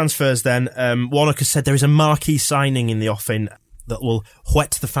word on the transfers then. Warnock has said there is a marquee signing in the offing that will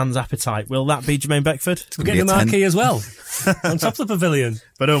whet the fans' appetite. Will that be Jermaine Beckford? We're getting a marquee as well. On top of the pavilion.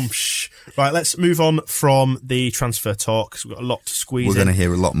 But Right, let's move on from the transfer talk, because we've got a lot to squeeze We're going to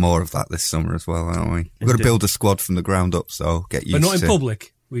hear a lot more of that this summer as well, aren't we? We've got to build a squad from the ground up, so get used to it. But not in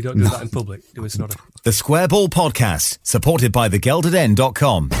public. We don't do that in public, do we, Snodder? The Square Ball Podcast, supported by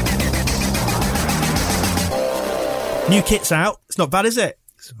thegeldeden.com. New kit's out. It's not bad, is it?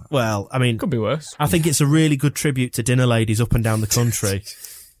 Well, I mean... Could be worse. I think it's a really good tribute to dinner ladies up and down the country,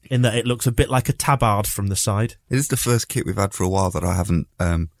 in that it looks a bit like a tabard from the side. It is the first kit we've had for a while that I haven't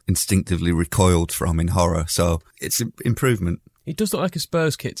instinctively recoiled from in horror, so it's an improvement. It does look like a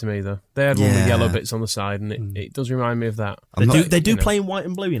Spurs kit to me, though. They had one with yellow bits on the side, and it does remind me of that. They do play in white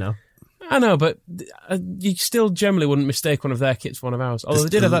and blue, you know. I know, but you still generally wouldn't mistake one of their kits for one of ours. Although they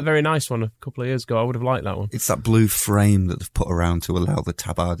did have that very nice one a couple of years ago. I would have liked that one. It's that blue frame that they've put around to allow the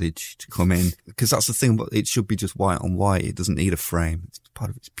tabardage to come in. Because that's the thing, but it should be just white on white. It doesn't need a frame. It's part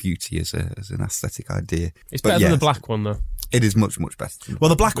of its beauty as an aesthetic idea. It's better than the black one, though. It is much, much better. Well,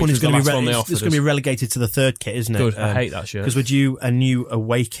 the black one is going to be relegated to the third kit, isn't it? Good. I hate that shirt. Because we're due a new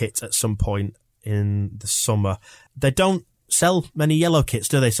away kit at some point in the summer. They don't sell many yellow kits,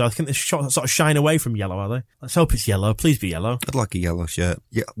 do they? So I think they sort of shine away from yellow, are they? Let's hope it's yellow. Please be yellow. I'd like a yellow shirt.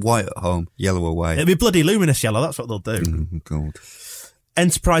 Yeah, white at home, yellow away. It'll be bloody luminous yellow. That's what they'll do. God.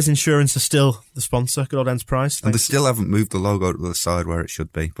 Enterprise Insurance are still the sponsor. Good old Enterprise. And they still haven't moved the logo to the side where it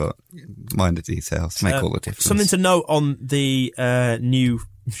should be, but mind the details. Make all the difference. Something to note on the new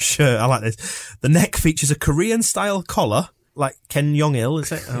shirt. I like this. The neck features a Korean-style collar, like Ken Jong-il,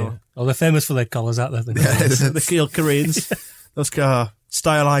 is it? Yeah. Oh, they're famous for their collars, aren't they? The Koreans. Those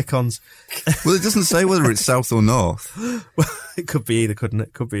style icons. Well, it doesn't say whether it's south or north. Well, it could be either, couldn't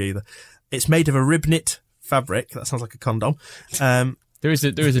it? Could be either. It's made of a rib knit fabric. That sounds like a condom. There is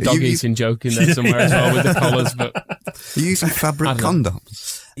a dog eating joke in there somewhere as well with the collars. But are you using fabric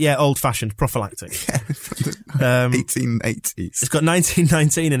condoms? Yeah, old-fashioned, prophylactic. Yeah, from the 1880s. It's got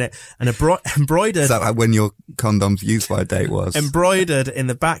 1919 in it, and embroidered... Is that like when your condom's used by date was? Embroidered in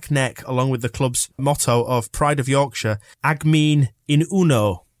the back neck, along with the club's motto of Pride of Yorkshire, Agmin in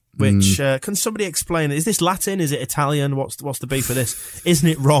Uno, which, can somebody explain? Is this Latin? Is it Italian? What's the beef with this? Isn't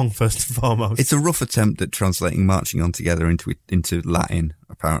it wrong, first and foremost? It's a rough attempt at translating marching on together into Latin,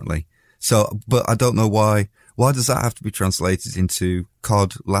 apparently. So, but I don't know why. Why does that have to be translated into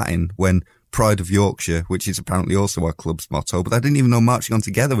COD Latin when Pride of Yorkshire, which is apparently also our club's motto, but I didn't even know marching on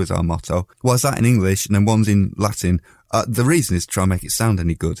together was our motto. Why is that in English and then one's in Latin? The reason is to try and make it sound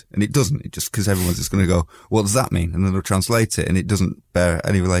any good. And it doesn't. It just, because everyone's just going to go, what does that mean? And then they'll translate it and it doesn't bear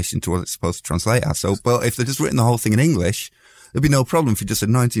any relation to what it's supposed to translate as. So, but if they'd just written the whole thing in English, there'd be no problem if you just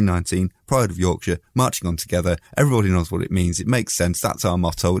said 1919, Pride of Yorkshire, marching on together. Everybody knows what it means. It makes sense. That's our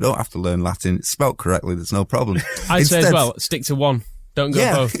motto. We don't have to learn Latin. It's spelt correctly. There's no problem. I'd say as well, stick to one. Don't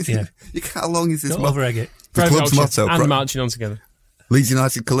go both. Yeah. How long is this? Don't over-egg it. The club's motto. And marching on together. Leeds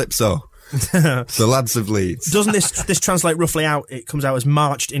United Calypso. The lads of Leeds. Doesn't this translate roughly out? It comes out as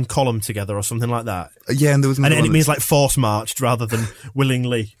marched in column together or something like that. Yeah, and there was and it means like force marched rather than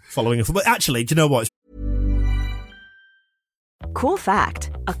willingly following a. But actually, do you know what? Cool fact,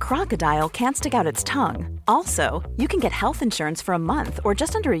 a crocodile can't stick out its tongue. Also, you can get health insurance for a month or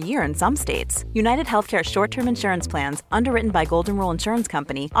just under a year in some states. United Healthcare short-term insurance plans, underwritten by Golden Rule Insurance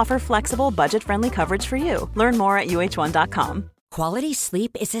Company, offer flexible, budget-friendly coverage for you. Learn more at uh1.com. Quality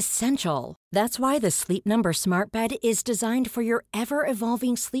sleep is essential. That's why the Sleep Number Smart Bed is designed for your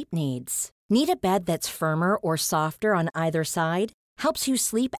ever-evolving sleep needs. Need a bed that's firmer or softer on either side? Helps you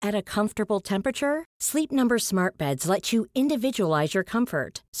sleep at a comfortable temperature? Sleep Number Smart Beds let you individualize your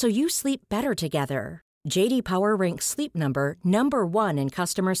comfort so you sleep better together. JD Power ranks Sleep Number number 1 in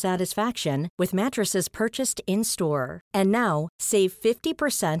customer satisfaction with mattresses purchased in-store. And now, save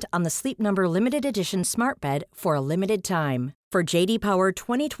 50% on the Sleep Number Limited Edition Smart Bed for a limited time. For JD Power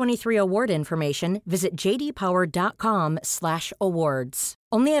 2023 award information, visit jdpower.com/awards.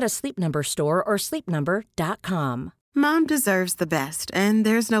 Only at a Sleep Number store or sleepnumber.com. Mom deserves the best, and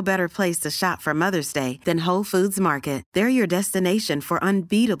there's no better place to shop for Mother's Day than Whole Foods Market. They're your destination for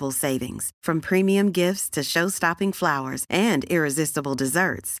unbeatable savings, from premium gifts to show-stopping flowers and irresistible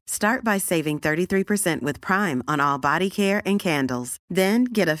desserts. Start by saving 33% with Prime on all body care and candles. Then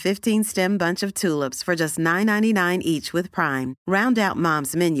get a 15-stem bunch of tulips for just $9.99 each with Prime. Round out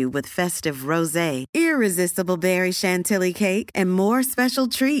Mom's menu with festive rosé, irresistible berry chantilly cake, and more special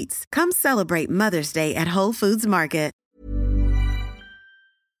treats. Come celebrate Mother's Day at Whole Foods Market.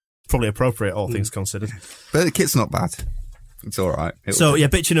 Probably appropriate, all things considered. But the kit's not bad. It's all right.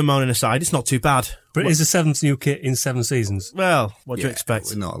 Bitching and moaning aside, it's not too bad. But it is the 7th new kit in 7 seasons. Well, what do you expect?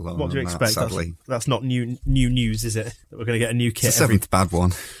 We're not alone. What do you expect? Sadly, that's not new news, is it? That we're going to get a new kit. It's the 7th bad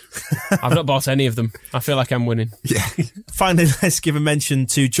one. I've not bought any of them. I feel like I'm winning. Yeah. Finally, let's give a mention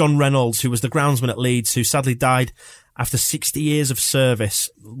to John Reynolds, who was the groundsman at Leeds, who sadly died after 60 years of service.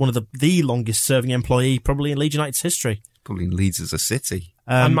 One of the longest serving employee probably in Leeds United's history. Probably in Leeds as a city.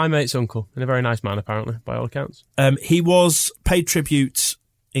 And my mate's uncle, and a very nice man, apparently, by all accounts. He was paid tribute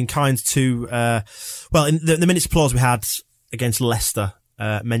in kind to, in the minute's applause we had against Leicester,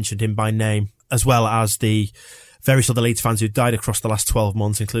 mentioned him by name, as well as the various other Leeds fans who died across the last 12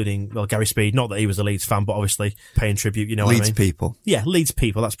 months, including, Gary Speed. Not that he was a Leeds fan, but obviously paying tribute, you know what I mean? Leeds people. Yeah, Leeds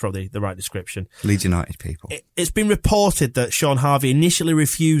people. That's probably the right description. Leeds United people. It's been reported that Sean Harvey initially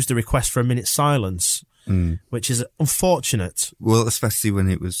refused the request for a minute's silence. Which is unfortunate. Well, especially when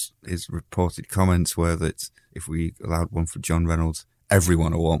it was his reported comments were that if we allowed one for John Reynolds,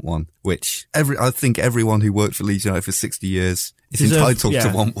 everyone will want one. Which I think everyone who worked for Leeds United for 60 years is entitled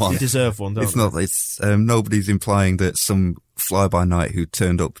to want one. You deserve one, don't you? It's nobody's implying that some fly-by-night who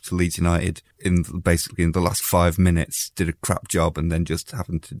turned up to Leeds United basically in the last 5 minutes did a crap job and then just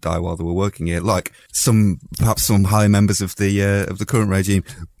happened to die while they were working here. Like perhaps some high members of the current regime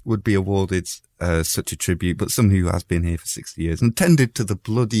would be awarded such a tribute, but someone who has been here for 60 years and tended to the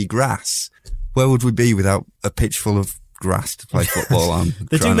bloody grass. Where would we be without a pitch full of grass to play football on?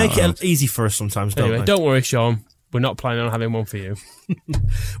 They do make it easy for us sometimes, don't they? Don't worry, Sean. We're not planning on having one for you.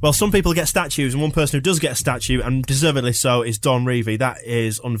 Well, some people get statues, and one person who does get a statue, and deservedly so, is Don Revie. That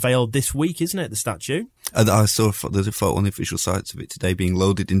is unveiled this week, isn't it, the statue? I saw there's a photo on the official sites of it today being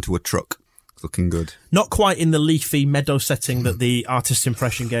loaded into a truck. Looking good. Not quite in the leafy meadow setting that the artist's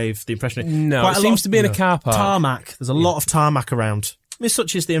impression gave the impression of. No, quite it seems to be in a car park. Tarmac. There's a lot of tarmac around. I mean,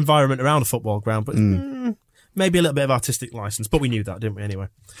 such is the environment around a football ground, but maybe a little bit of artistic license. But we knew that, didn't we, anyway?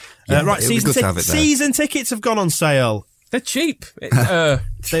 Yeah, right, season tickets have gone on sale. They're cheap. They are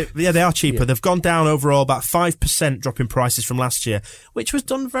cheaper. Yeah. They've gone down overall about 5% drop in prices from last year, which was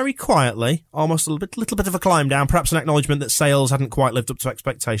done very quietly, almost a little bit of a climb down, perhaps an acknowledgement that sales hadn't quite lived up to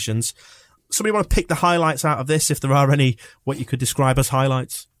expectations. Somebody want to pick the highlights out of this, if there are any, what you could describe as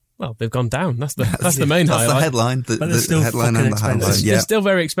highlights? Well, they've gone down. That's the main highlight. That's the headline. The headline and the highlight. They're still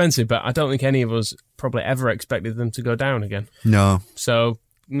very expensive, but I don't think any of us probably ever expected them to go down again. No. So,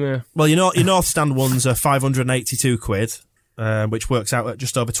 yeah. Well, your North Stand ones are 582 quid, which works out at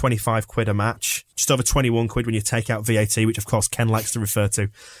just over 25 quid a match. Just over 21 quid when you take out VAT, which of course Ken likes to refer to.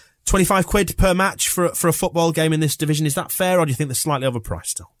 25 quid per match for a football game in this division. Is that fair, or do you think they're slightly overpriced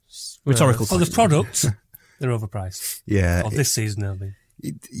still? Rhetorical question. The products, they're overpriced. Yeah. Or this season, they'll be.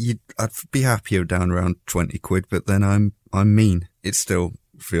 I'd be happier down around 20 quid, but then I'm mean. It still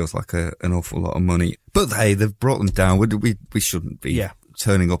feels like an awful lot of money. But hey, they've brought them down. We shouldn't be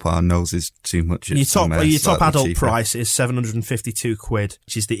turning up our noses too much. Your top adult cheaper price is 752 quid,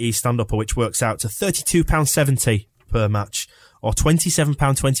 which is the East Stand Upper, which works out to £32.70 per match, or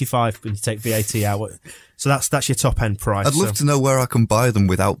 £27.25 when you take VAT out. So that's your top end price. I'd love to know where I can buy them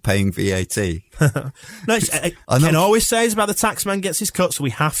without paying VAT. No, Ken always says about the taxman gets his cut, so we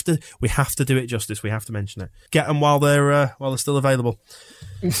have to do it justice. We have to mention it. Get them while they're still available.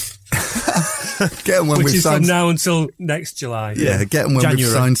 Get them when we've signed from now until next July. Yeah, get them when January.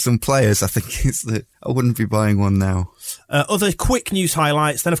 We've signed some players. I think I wouldn't be buying one now. Other quick news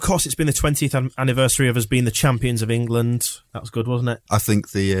highlights. Then, of course, it's been the 20th anniversary of us being the champions of England. That was good, wasn't it? I think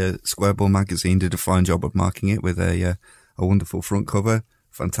the Square Ball magazine did a fine job of marking it with a wonderful front cover,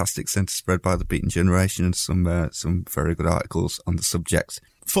 fantastic centre spread by the Beaten Generation, and some very good articles on the subject.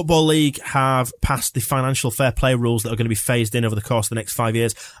 Football League have passed the financial fair play rules that are going to be phased in over the course of the next 5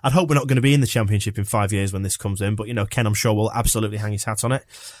 years. I'd hope we're not going to be in the Championship in 5 years when this comes in, but, Ken, I'm sure, will absolutely hang his hat on it.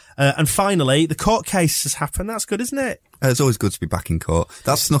 And finally, the court case has happened. That's good, isn't it? It's always good to be back in court.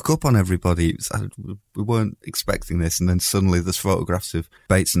 That snuck up on everybody. We weren't expecting this, and then suddenly there's photographs of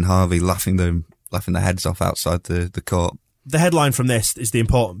Bates and Harvey laughing their heads off outside the court. The headline from this is the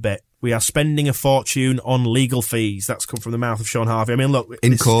important bit. We are spending a fortune on legal fees. That's come from the mouth of Sean Harvey. I mean, look.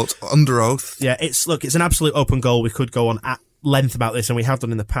 In court, under oath. Yeah, it's an absolute open goal. We could go on at length about this, and we have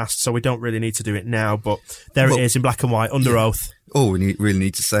done in the past, so we don't really need to do it now, but it is in black and white, under oath. All we really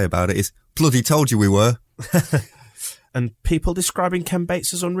need to say about it is, bloody told you we were. And people describing Ken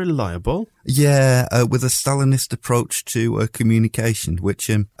Bates as unreliable. Yeah, with a Stalinist approach to communication, which,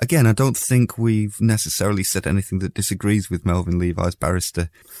 again, I don't think we've necessarily said anything that disagrees with Melvin Levi's barrister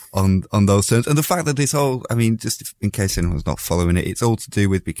on those terms. And the fact that this whole, just in case anyone's not following it, it's all to do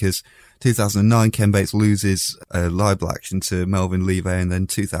with because 2009, Ken Bates loses a libel action to Melvin Levi, and then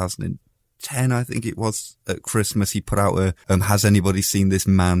 2010, I think it was, at Christmas, he put out a Has Anybody Seen This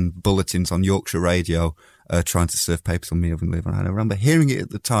Man bulletins on Yorkshire radio, trying to serve papers on Melvin Levi. And I remember hearing it at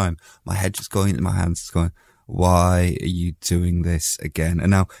the time, my head just going into my hands, just going, why are you doing this again?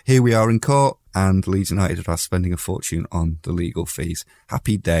 And now here we are in court, and Leeds United are spending a fortune on the legal fees.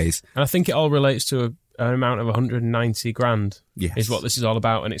 Happy days. And I think it all relates to an amount of 190 grand. Yes. Is what this is all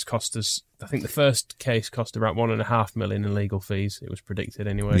about, and it's cost us, I think the first case cost about 1.5 million in legal fees. It was predicted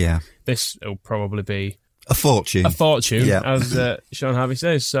anyway. Yeah. This will probably be a fortune. Yeah. As Sean Harvey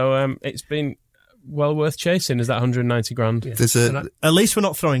says. So it's been well worth chasing, is that 190 grand. Yeah. At least we're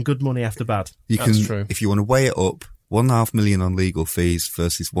not throwing good money after bad. That's true. If you want to weigh it up, 1.5 million on legal fees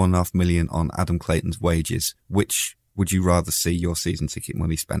versus 1.5 million on Adam Clayton's wages, which would you rather see your season ticket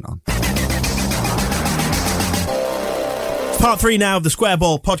money spent on? Part 3 now of the Square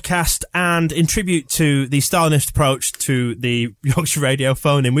Ball podcast, and in tribute to the Stalinist approach to the Yorkshire Radio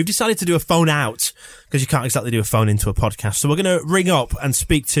phone-in, we've decided to do a phone out, because you can't exactly do a phone into a podcast. So we're going to ring up and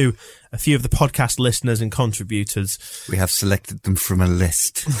speak to a few of the podcast listeners and contributors. We have selected them from a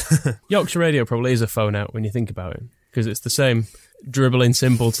list. Yorkshire Radio probably is a phone out when you think about it, because it's the same dribbling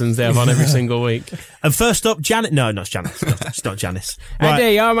simpletons they have on every single week. And first up, Janet. No, not Janice. No, it's not Janice. Right.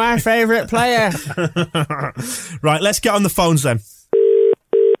 Eddie, you're my favourite player. Right, let's get on the phones then.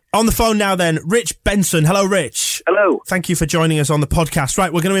 On the phone now then, Rich Benson. Hello, Rich. Hello. Thank you for joining us on the podcast.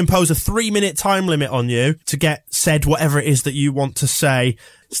 Right, we're going to impose a 3-minute time limit on you to get said whatever it is that you want to say.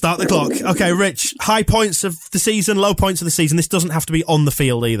 Start the clock. Okay, Rich, high points of the season, low points of the season. This doesn't have to be on the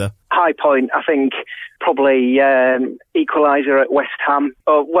field either. High point, I think, probably equaliser at West Ham.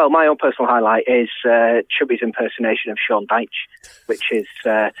 Oh, well, my own personal highlight is Chubby's impersonation of Sean Dyche, which is...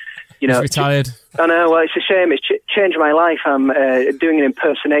 He's retired. I know, well, it's a shame. It's changed my life. I'm doing an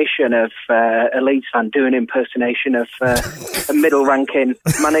impersonation of a Leeds fan, doing an impersonation of a middle-ranking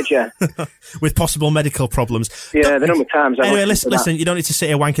manager. With possible medical problems. Yeah, the number of times I Anyway, listen, you don't need to sit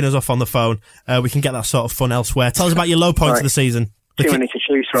here wanking us off on the phone. We can get that sort of fun elsewhere. Tell us about your low points of the season. Too many to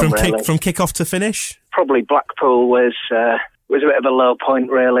choose from, really. From kick-off to finish? Probably Blackpool was a bit of a low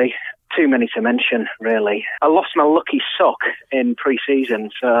point, really. Too many to mention, really. I lost my lucky sock in pre-season,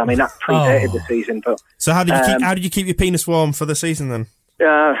 so that predated the season. But so how did you keep your penis warm for the season then?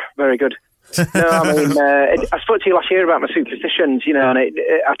 Very good. No, I spoke to you last year about my superstitions, and I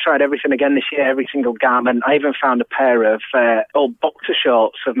tried everything again this year, every single garment. I even found a pair of old boxer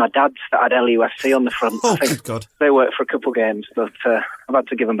shorts of my dad's that had LUFC on the front. Oh, good God. They worked for a couple of games, but I've had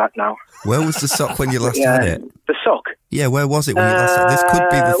to give them back now. Where was the sock when you last had it? The sock? Yeah, where was it when you last had it? This could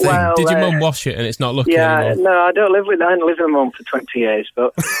be the thing. Well, did your mum wash it and it's not looking anymore? No, I haven't lived with my mum for 20 years,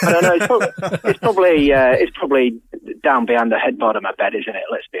 but I don't know, it's probably down behind the headboard of my bed, isn't it?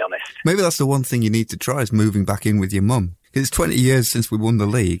 Let's be honest. Maybe that's the one thing you need to try is moving back in with your mum. Because it's 20 years since we won the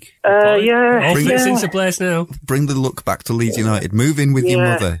league. Yeah. All fits into place now. Bring the look back to Leeds United. Move in with your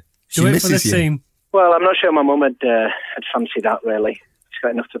mother. She Do it misses for the you. team. Well, I'm not sure my mum had fancied that, really. She's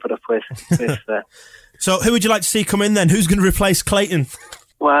got enough to put up with. So who would you like to see come in then? Who's going to replace Clayton?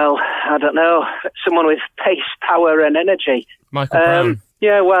 Well, I don't know. Someone with pace, power and energy. Michael Brown.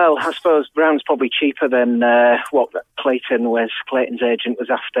 Yeah, well, I suppose Brown's probably cheaper than what Clayton's agent was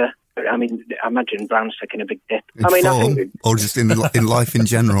after. I imagine Brown's taking a big dip. I think, or just in life in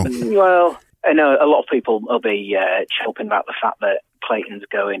general. Well, I know a lot of people will be chirping about the fact that Clayton's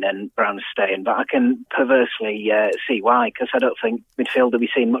going and Brown's staying, but I can perversely see why, because I don't think midfield will be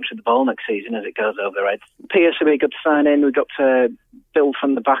seeing much of the ball next season as it goes over the Reds. Pierce will be a good sign-in. We've got build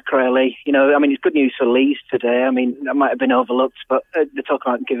from the back, really. You know, I mean, it's good news for Leeds today. I mean, that might have been overlooked, but they're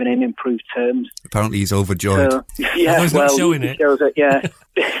talking about giving him improved terms. Apparently he's overjoyed. So, yeah, he's not showing it. Shows it, yeah.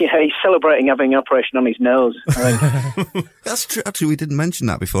 Yeah, he's celebrating having an operation on his nose, I think. That's true. Actually, we didn't mention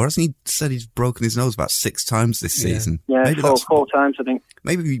that before. Hasn't he said he's broken his nose about 6 times this season? Yeah, maybe four times, I think.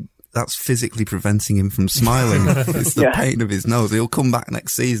 Maybe that's physically preventing him from smiling. It's the pain of his nose. He'll come back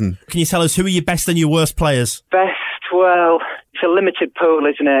next season. Can you tell us who are your best and your worst players? Best, well, it's a limited pool,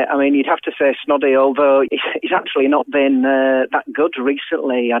 isn't it? I mean, you'd have to say Snoddy, although he's actually not been that good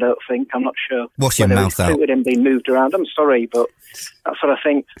recently, I don't think. I'm not sure. Wash your mouth out. With him being moved around. I'm sorry, but that's what I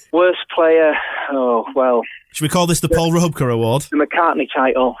think. Worst player, oh, well... Should we call this the Paul Rubka Award? The McCartney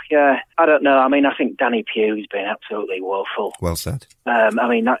title, yeah. I don't know. I mean, I think Danny Pugh's been absolutely woeful. Well said. I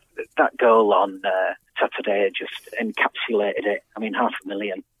mean, that goal on Saturday just encapsulated it. I mean,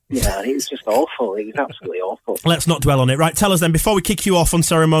 500,000. Yeah, it was just awful. It was absolutely awful. Let's not dwell on it. Right, tell us then, before we kick you off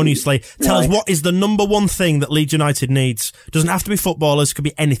unceremoniously, tell us what is the number one thing that Leeds United needs? Doesn't have to be footballers, could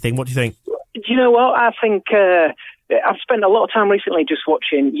be anything. What do you think? Do you know what? I think... I've spent a lot of time recently just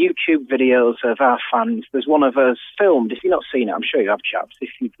watching YouTube videos of our fans. There's one of us filmed. If you've not seen it, I'm sure you have, chaps. If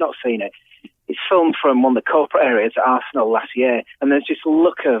you've not seen it, it's filmed from one of the corporate areas at Arsenal last year. And there's just a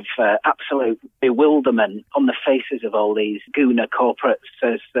look of absolute bewilderment on the faces of all these Gooner corporates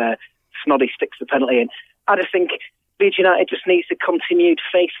as Snoddy sticks the penalty in. I just think Leeds United just needs the continued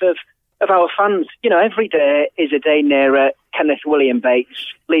faith of our fans. You know, every day is a day nearer Kenneth William Bates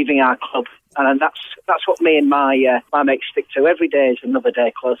leaving our club. And that's what me and my mates stick to. Every day is another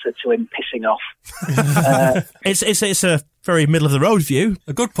day closer to him pissing off. It's a very middle of the road view.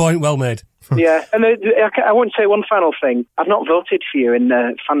 A good point, well made. Yeah, and I want to say one final thing. I've not voted for you in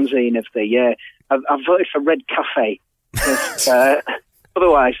the fanzine of the year. I've voted for Red Cafe.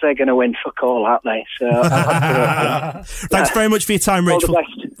 Otherwise, they're going to win fuck all, aren't they? So thanks very much for your time, Rich. All the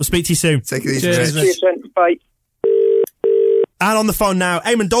best. We'll speak to you soon. Take it easy, Cheers, Rich. Cheers, bye. And on the phone now,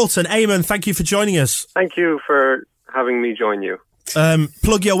 Eamon Dalton. Eamon, thank you for joining us. Thank you for having me join you.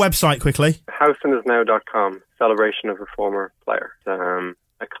 Plug your website quickly. houseandisnow.com, celebration of a former player.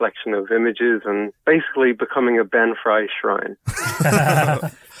 A collection of images and basically becoming a Ben Fry shrine.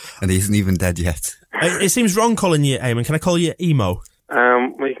 And he isn't even dead yet. It seems wrong calling you Eamon. Can I call you Emo?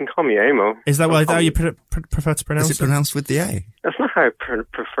 Well, you can call me Amo. Is that how you prefer to pronounce it? Is it pronounced with the A? That's not how I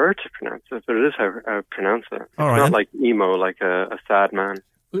prefer to pronounce it, but it is how I pronounce it. It's not then. Like emo, like a sad man.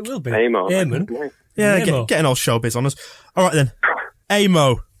 It will be. Amo. Eamon. Yeah, getting all showbiz on us. All right then.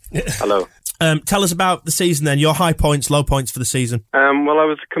 Amo. Hello. Tell us about the season then, your high points, low points for the season. Well, I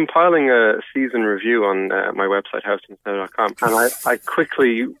was compiling a season review on my website, houseandisnow.com, and I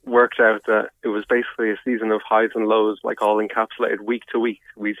quickly worked out that it was basically a season of highs and lows, like all encapsulated week to week.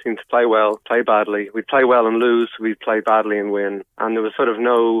 We seemed to play well, play badly. We'd play well and lose, we'd play badly and win. And there was sort of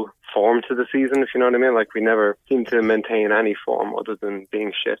no form to the season, if you know what I mean. Like, we never seemed to maintain any form other than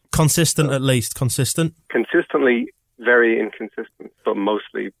being shit. Consistent, at least. Consistent? Consistently very inconsistent, but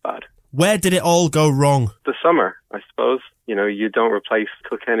mostly bad. Where did it all go wrong? The summer, I suppose. You know, you don't replace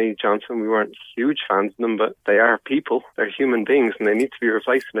Kilkenny, Johnson. We weren't huge fans of them, but they are people. They're human beings, and they need to be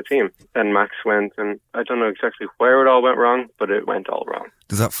replaced in a team. Then Max went, and I don't know exactly where it all went wrong, but it went all wrong.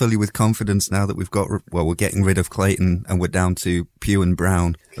 Does that fill you with confidence now that we're getting rid of Clayton and we're down to Pugh and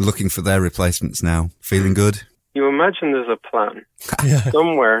Brown, looking for their replacements now? Feeling good? You imagine there's a plan.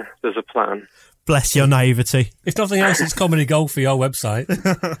 Somewhere there's a plan. Bless your naivety. If nothing else, it's comedy gold for your website.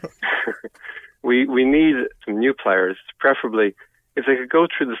 We need some new players, preferably if they could go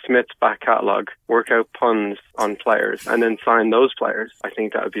through the Smiths back catalogue, work out puns on players, and then sign those players. I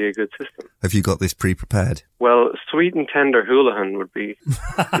think that would be a good system. Have you got this pre-prepared? Well, sweet and tender Houlihan would be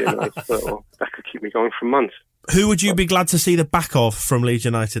nice, so that could keep me going for months. Who would you be glad to see the back of from Leeds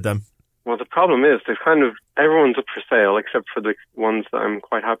United then? Well, the problem is everyone's up for sale except for the ones that I'm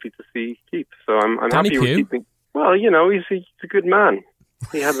quite happy to see keep. So I'm happy with keeping. Well, you know, he's a good man.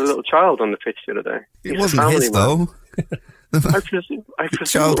 He had a little child on the pitch the other day. It wasn't his, though. I presume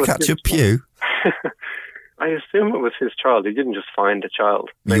child catcher Pew. I assume it was his child. He didn't just find a child.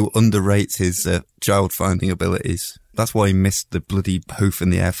 You underrate his child-finding abilities. That's why he missed the bloody hoof in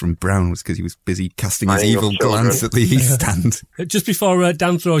the air from Brown, was because he was busy casting his evil glance at the East Stand. Just before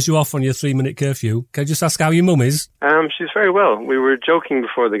Dan throws you off on your 3-minute curfew, can I just ask how your mum is? She's very well. We were joking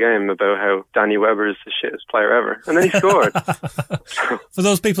before the game about how Danny Webber is the shittest player ever, and then he scored. For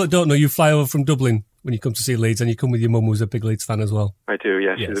those people that don't know, you fly over from Dublin when you come to see Leeds, and you come with your mum, who's a big Leeds fan as well. I do,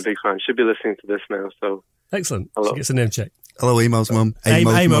 yeah. She's a big fan. She'll be listening to this now, so... Excellent. Hello. She gets a name check. Hello, Emo's mum.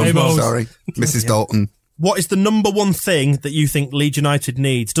 Amos. Sorry. Mrs. Dalton. What is the number one thing that you think Leeds United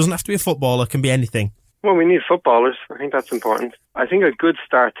needs? Doesn't have to be a footballer, can be anything. Well, we need footballers. I think that's important. I think a good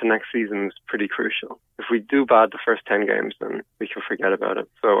start to next season is pretty crucial. If we do bad the first 10 games, then we can forget about it.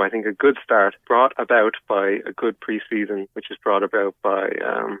 So I think a good start brought about by a good pre-season, which is brought about by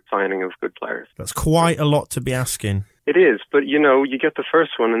signing of good players. That's quite a lot to be asking. It is, but you get the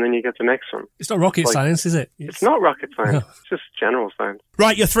first one and then you get the next one. It's not rocket science, is it? It's not rocket science. No. It's just general science.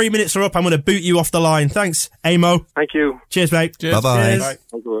 Right, your 3 minutes are up. I'm going to boot you off the line. Thanks, Amo. Thank you. Cheers, mate. Cheers. Bye-bye. Cheers.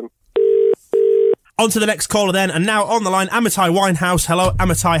 Bye. On to the next caller then, and now on the line, Amitai Winehouse. Hello,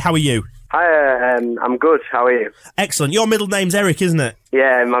 Amitai, how are you? Hi, I'm good. How are you? Excellent. Your middle name's Eric, isn't it?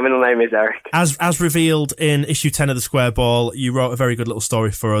 Yeah, my middle name is Eric. As revealed in issue 10 of the Square Ball, you wrote a very good little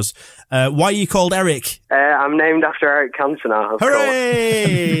story for us. Why are you called Eric? I'm named after Eric Cantona.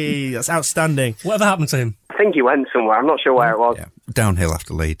 Hooray! That's outstanding. Whatever happened to him? I think he went somewhere. I'm not sure where it was. Yeah. Downhill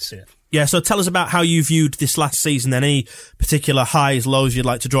after Leeds. Yeah, so tell us about how you viewed this last season then. Any particular highs, lows you'd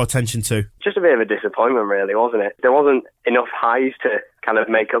like to draw attention to? Just a bit of a disappointment, really, wasn't it? There wasn't enough highs to kind of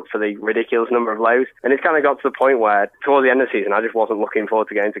make up for the ridiculous number of lows. And it's kind of got to the point where, towards the end of the season, I just wasn't looking forward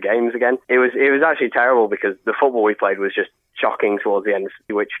to going to games again. It was actually terrible because the football we played was just shocking towards the end,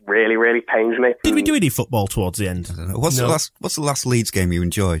 which really, really pains me. Did we do any football towards the end? I don't know. What's the last Leeds game you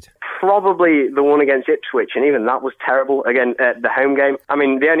enjoyed? Probably the one against Ipswich, and even that was terrible. Again, the home game. I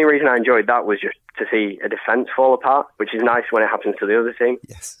mean, the only reason I enjoyed that was just to see a defence fall apart, which is nice when it happens to the other team.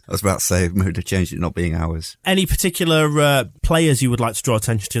 Yes. I was about to say, we would have changed it not being ours. Any particular players you would like to draw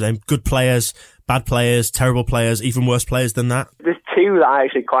attention to then? Good players, bad players, terrible players, even worse players than that? There's two that I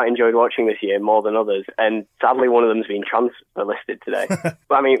actually quite enjoyed watching this year more than others, and sadly one of them's been transfer listed today. But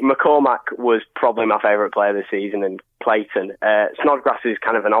I mean, McCormack was probably my favourite player this season, and Clayton. Snodgrass is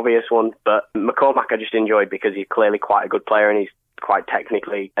kind of an obvious one, but McCormack I just enjoyed because he's clearly quite a good player and he's quite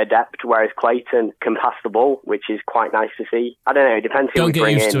technically adept, whereas Clayton can pass the ball, which is quite nice to see. I don't know, it depends who we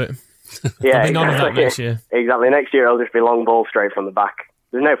bring in. Don't get used to it. Yeah, There'll be none of that next year. Exactly. Next year it'll just be long ball straight from the back.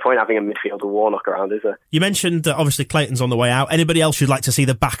 There's no point having a midfielder Warnock around, is there? You mentioned obviously Clayton's on the way out. Anybody else you'd like to see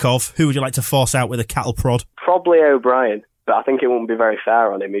the back of? Who would you like to force out with a cattle prod? Probably O'Brien, but I think it wouldn't be very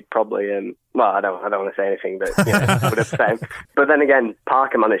fair on him. He'd probably, well, I don't want to say anything, but I would upset him. But then again,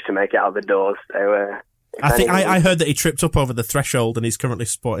 Parker managed to make it out the doors, so... I heard that he tripped up over the threshold and he's currently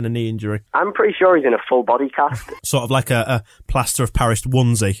sporting a knee injury. I'm pretty sure he's in a full body cast. Sort of like a plaster of Paris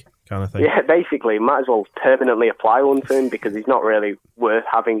onesie kind of thing. Yeah, basically, might as well permanently apply one to him because he's not really worth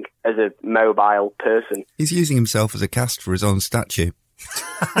having as a mobile person. He's using himself as a cast for his own statue.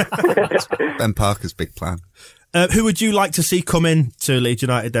 Ben Parker's big plan. Who would you like to see come in to Leeds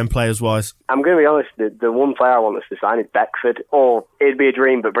United then, players-wise? I'm going to be honest, the one player I want us to sign is Beckford, or it'd be a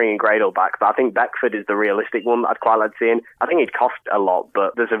dream, but bringing Gradle back. But I think Beckford is the realistic one that I'd quite like to see in. I think he'd cost a lot,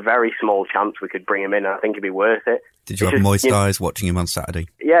 but there's a very small chance we could bring him in, and I think it'd be worth it. Did you have moist eyes watching him on Saturday?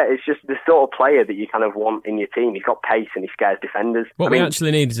 Yeah, it's just the sort of player that you kind of want in your team. He's got pace and he scares defenders. What we actually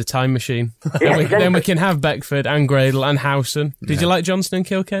need is a time machine. Then we can have Beckford and Gradle and Howson. Did you like Johnston and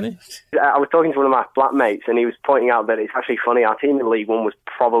Kilkenny? I was talking to one of my flatmates and he was pointing out that it's actually funny. Our team in League One was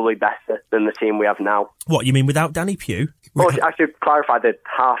probably better than the team we have now. What, you mean without Danny Pugh? Well, I should clarify that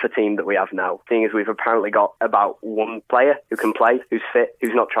half a team that we have now, seeing as we've apparently got about one player who can play, who's fit,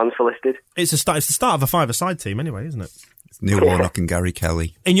 who's not transfer listed. It's the start of a five-a-side team anyway, isn't it? It's Neil Warnock and Gary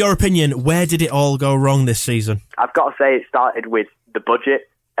Kelly. In your opinion, where did it all go wrong this season? I've got to say it started with the budget.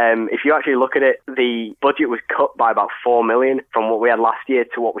 If you actually look at it, the budget was cut by about 4 million from what we had last year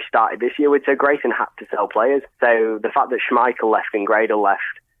to what we started this year with. So Grayson had to sell players. So the fact that Schmeichel left and Gradle left,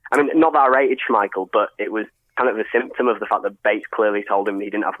 I mean, not that I rated Schmeichel, but it was kind of a symptom of the fact that Bates clearly told him he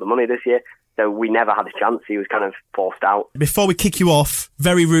didn't have the money this year. So we never had a chance. He was kind of forced out. Before we kick you off,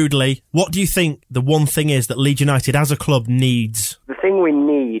 very rudely, what do you think the one thing is that Leeds United as a club needs? The thing we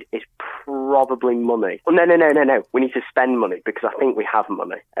need is probably money. Well, no. We need to spend money because I think we have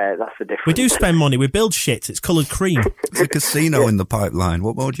money. That's the difference. We do spend money. We build shit. It's coloured cream. It's a casino in the pipeline.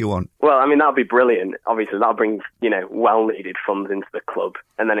 What more do you want? Well, I mean, that would be brilliant. Obviously, that'll bring, well-needed funds into the club.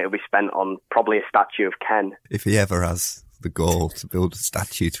 And then it'll be spent on probably a statue of Ken. If he ever has the goal to build a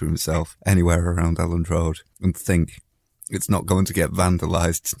statue to himself anywhere around Elland Road and think it's not going to get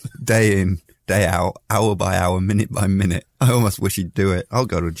vandalised day in, day out, hour by hour, minute by minute. I almost wish he'd do it. I'll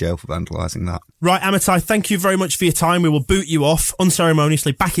go to jail for vandalising that. Right, Amitai, thank you very much for your time. We will boot you off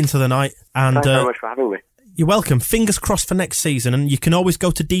unceremoniously back into the night. And thanks very much for having me. You're welcome. Fingers crossed for next season, and you can always go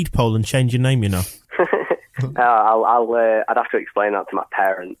to Deed Poll and change your name, I'd have to explain that to my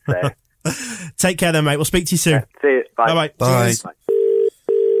parents. Take care then, mate. We'll speak to you soon. Yeah, see you. Bye. Bye-bye. Bye. Bye.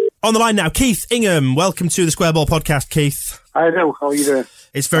 On the line now, Keith Ingham. Welcome to the Square Ball podcast, Keith. I know. How are you doing?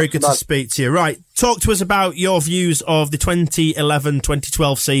 It's very good to speak to you. Right, talk to us about your views of the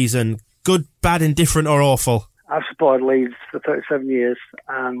 2011-2012 season. good, bad, indifferent or awful? I've supported Leeds for 37 years,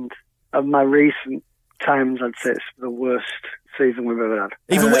 and of my recent times, I'd say it's the worst season we've ever had.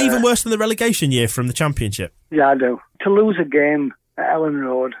 Even worse than the relegation year from the Championship? Yeah, I do. To lose a game at Ellen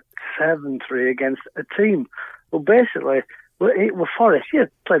Road 7-3 against a team, well, basically, we're Forest. Yeah,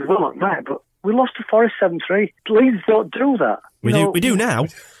 played well at night, but we lost to Forest 7-3. Leeds don't do that. We do now.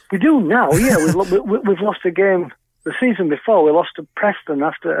 We do now, yeah. We've lost a game the season before. We lost to Preston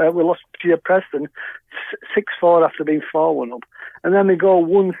we lost to Preston 6-4 after being 4-1 up. And then we go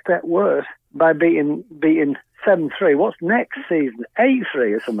one step worse by beating 7-3. What's next season? 8-3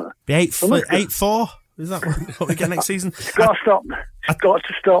 or something? 8-4? Is that what we get next season? It's got to stop. It's got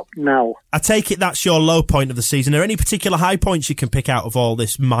to stop now. I take it that's your low point of the season. Are there any particular high points you can pick out of all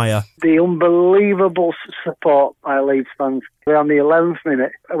this mire? The unbelievable support by Leeds fans. We're on the 11th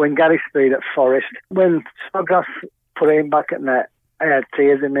minute when Gary Speed at Forest, when Snodgrass put him back at net, I had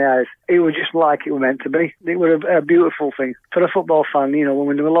tears in my eyes. It was just like it was meant to be. It was a beautiful thing. For a football fan, when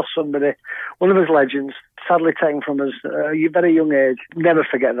we lost somebody, one of his legends, sadly taken from us at a very young age, never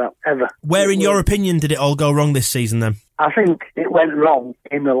forget that, ever. Where, in your opinion, did it all go wrong this season then? I think it went wrong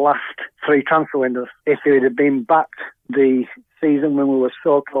in the last 3 transfer windows. If it had been backed the season when we were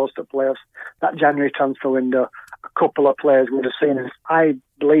so close to playoffs, that January transfer window, a couple of players would have seen us. I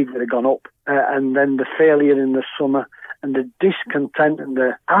believe would have gone up. And then the failure in the summer, and the discontent and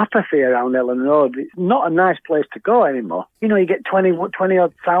the apathy around Ellen Road, it's not a nice place to go anymore. You get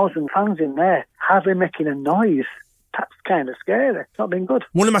 20-odd thousand fans in there, hardly making a noise. That's kind of scary. It's not been good.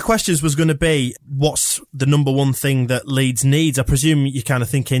 One of my questions was going to be, what's the number one thing that Leeds needs? I presume you're kind of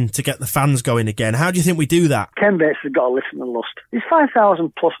thinking to get the fans going again. How do you think we do that? Ken Bates has got to listen to Lust. There's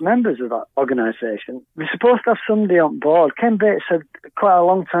 5,000 plus members of that organisation. We're supposed to have somebody on board. Ken Bates said quite a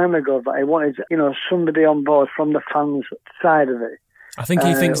long time ago that he wanted, somebody on board from the fans side of it. I think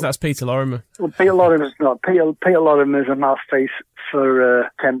he thinks that's Peter Lorimer. Well, Peter Lorimer's not. Peter Lorimer's a mouthpiece for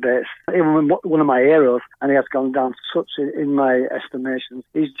Ken Bates. Even one of my heroes, and he has gone down such in my estimation.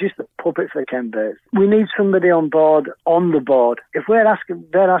 He's just a puppet for Ken Bates. We need somebody on the board. If they're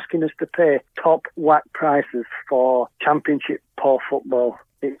asking us to pay top whack prices for Championship poor football,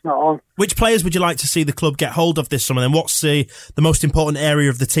 it's not on. Which players would you like to see the club get hold of this summer then? What's the most important area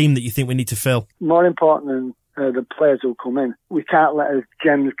of the team that you think we need to fill? More important than the players who come in. We can't let our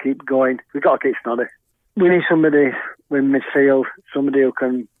gems keep going. We've got to keep snoddy. We need somebody with midfield, somebody who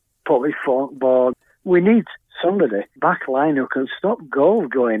can put his foot on board. We need somebody back line who can stop goals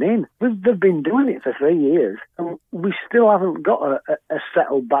going in. They've been doing it for 3 years, and we still haven't got a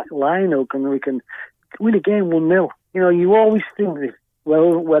settled back line who we can win a game 1-0. You always think that,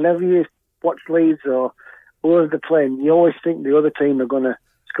 well, whenever you watch Leeds or whoever they're playing, you always think the other team are going to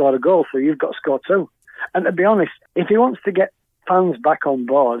score a goal, so you've got to score 2. And to be honest, if he wants to get fans back on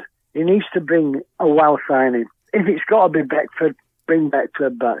board, he needs to bring a wow signing. If it's got to be Beckford, bring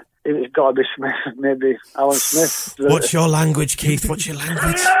Beckford back. If it's got to be Smith, maybe Alan Smith. What's your language, Keith? What's your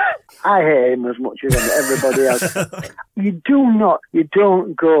language? I hate him as much as everybody else. You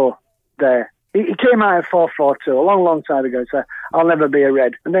don't go there. He came out at 4-4-2 a long, long time ago and said, I'll never be a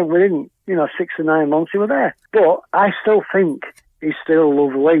Red. And then within, 6 or 9 months, he was there. But I still think he still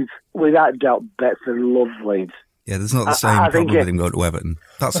loves Leeds. Without doubt, Beckford loves Leeds. Yeah, there's not the same problem with him going to Everton.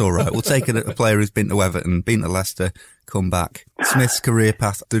 That's all right. We'll take a player who's been to Everton, been to Leicester, come back. Smith's career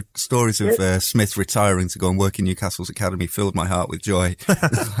path, the stories of Smith retiring to go and work in Newcastle's academy filled my heart with joy.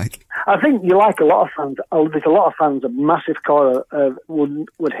 I think you like a lot of fans. There's a lot of fans, a massive core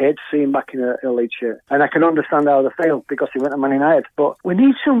would hate to see him back in a Leeds shirt. And I can understand how they feel because he went to Man United. But we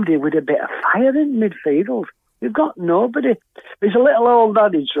need somebody with a bit of fire in midfield. We've got nobody. There's a little old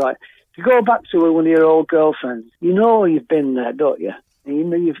adage, right? If you go back to one of your old girlfriends, you've been there, don't you?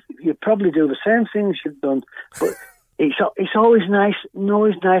 You probably do the same things you've done, but it's always nice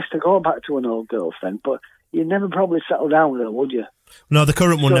to go back to an old girlfriend, but you'd never probably settle down with her, would you? No, the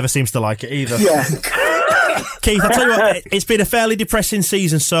current one never seems to like it either. Yeah. Keith, I'll tell you what, it's been a fairly depressing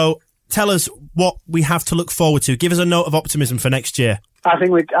season, so tell us what we have to look forward to. Give us a note of optimism for next year. I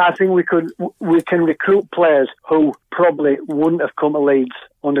think we can recruit players who probably wouldn't have come to Leeds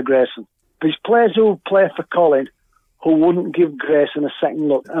under Grayson. There's players who play for Colin who wouldn't give Grayson a second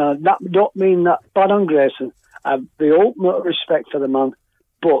look. That don't mean that bad on Grayson. I have the ultimate respect for the man,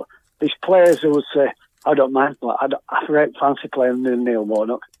 but there's players who would say, I don't mind. I fancy playing Neil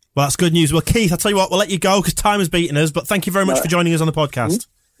Warnock. Well, that's good news. Well, Keith, I'll tell you what, we'll let you go because time has beaten us, but thank you very much for joining us on the podcast.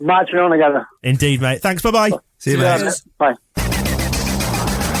 Marching on together. Indeed, mate. Thanks, bye-bye. See you, mate. Bye.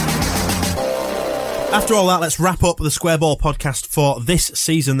 After all that, let's wrap up the Square Ball podcast for this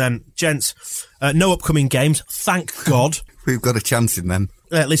season then. Gents, no upcoming games, thank God. We've got a chance in them.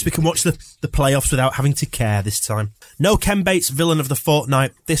 At least we can watch the playoffs without having to care this time. No Ken Bates villain of the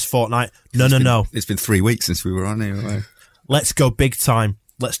fortnight this fortnight. No. It's been 3 weeks since we were on here. Right? Let's go big time.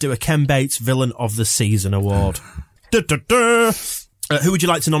 Let's do a Ken Bates Villain of the Season award. Who would you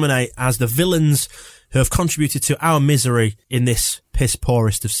like to nominate as the villains who have contributed to our misery in this piss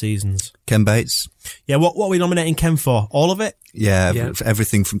poorest of seasons? Ken Bates. Yeah, what are we nominating Ken for? All of it? Yeah.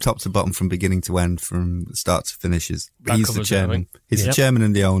 Everything from top to bottom, from beginning to end, from start to finish. He's the chairman. He's the chairman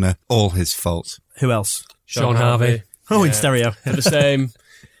and the owner. All his fault. Who else? Sean Harvey. Oh, in stereo. For the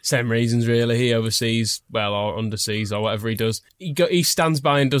same reasons, really. He oversees, or undersees, or whatever he does. He stands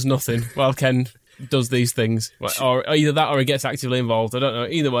by and does nothing while Ken does these things. Or either that or he gets actively involved. I don't know.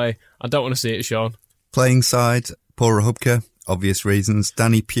 Either way, I don't want to see it, Sean. Playing side, Paul Rahubka, obvious reasons.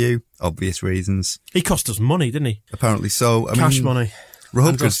 Danny Pugh, obvious reasons. He cost us money, didn't he? Apparently so. Cash money.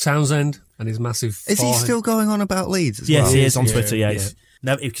 Andros Townsend and his massive Is he still going on about Leeds as well? Yes, he is on Twitter, yes.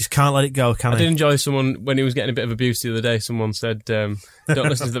 No, he just can't let it go, can he? I did enjoy someone, when he was getting a bit of abuse the other day, someone said, don't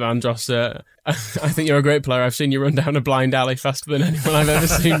listen to them, Andros. I think you're a great player. I've seen you run down a blind alley faster than anyone I've ever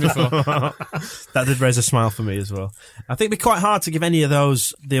seen before. That did raise a smile for me as well. I think it'd be quite hard to give any of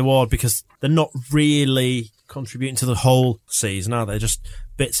those the award because they're not really contributing to the whole season, are they? Just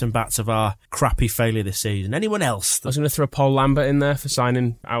bits and bats of our crappy failure this season. Anyone else? I was going to throw Paul Lambert in there for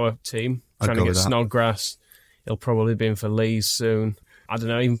signing our team. Trying to get Snodgrass. He'll probably be in for Leeds soon. I don't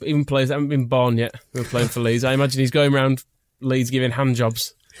know, even players that haven't been born yet who are playing for Leeds. I imagine he's going around Leeds giving hand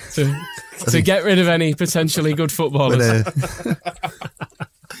jobs to get rid of any potentially good footballers.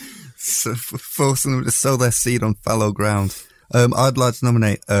 Forcing them to sow their seed on fallow ground. I'd like to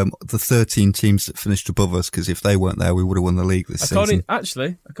nominate the 13 teams that finished above us, because if they weren't there, we would have won the league this season.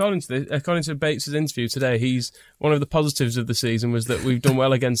 According to Bates' interview today, he's one of the positives of the season was that we've done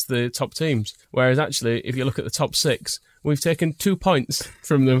well against the top teams. Whereas actually, if you look at the top 6, we've taken 2 points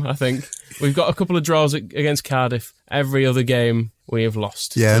from them, I think. We've got a couple of draws against Cardiff. Every other game we have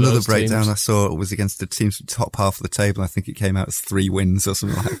lost. Yeah, another breakdown I saw was against the teams from the top half of the table. I think it came out as 3 wins or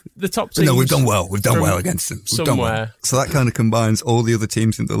something like that. The top teams. No, we've done well. We've done well against them. We've done well. So that kind of combines all the other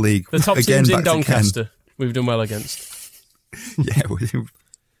teams in the league. The top teams in Doncaster, we've done well against. Yeah, we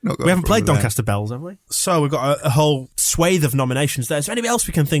haven't played Doncaster Bells, have we? So we've got a whole swathe of nominations there. Is there anything else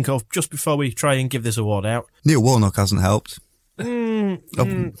we can think of just before we try and give this award out? Neil Warnock hasn't helped. I'm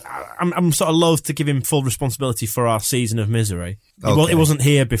sort of loath to give him full responsibility for our season of misery. He wasn't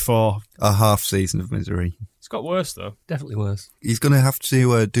here before. A half season of misery. It's got worse, though. Definitely worse. He's going to have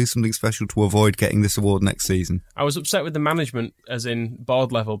to do something special to avoid getting this award next season. I was upset with the management, as in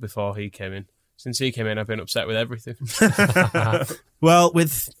board level, before he came in. Since he came in, I've been upset with everything. Well,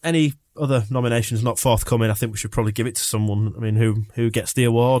 with any other nominations not forthcoming, I think we should probably give it to someone. I mean, who gets the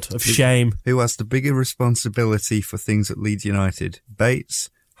award of shame? Who has the bigger responsibility for things at Leeds United?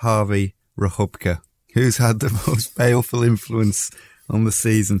 Bates, Harvey, Rahubka. Who's had the most baleful influence on the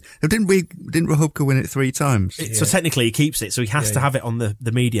season? Didn't Rahubka win it 3 times? So technically he keeps it, so he has to have it on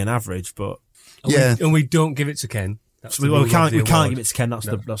the median average, but... And we don't give it to Ken. We can't give it to Ken, that's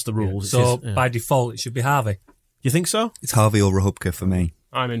the rules. So by default it should be Harvey. You think so? It's Harvey or Rahubka for me.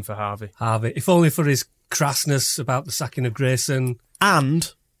 I'm in for Harvey. If only for his crassness about the sacking of Grayson.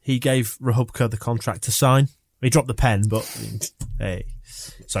 And he gave Rahubka the contract to sign. He dropped the pen, but hey,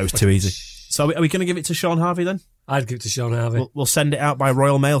 so it was too easy. So are we going to give it to Sean Harvey then? I'd give it to Sean Harvey. We'll send it out by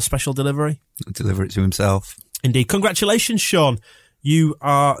Royal Mail special delivery. Deliver it to himself. Indeed. Congratulations, Sean. You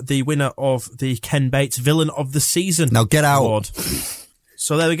are the winner of the Ken Bates Villain of the Season. Now get out. Award.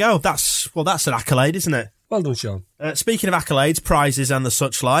 So there we go. That's an accolade, isn't it? Well done, Sean. Speaking of accolades, prizes and the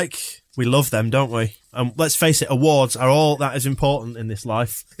such like, we love them, don't we? Let's face it, awards are all that is important in this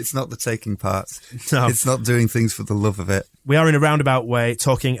life. It's not the taking part. No. It's not doing things for the love of it. We are in a roundabout way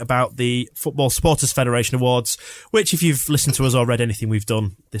talking about the Football Supporters Federation Awards, which if you've listened to us or read anything we've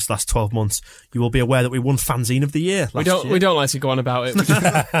done this last 12 months, you will be aware that we won Fanzine of the Year last year. We don't like to go on about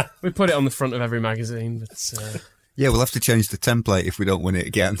it. We put it on the front of every magazine. But, yeah, we'll have to change the template if we don't win it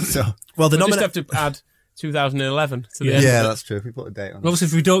again. So we'll just have to add 2011 to the end. Yeah, that's true. If we put a date on it. Obviously,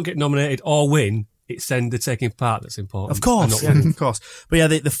 if we don't get nominated or win, it's then the taking part that's important. Of course, of course. But yeah,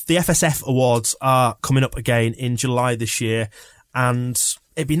 the FSF Awards are coming up again in July this year, and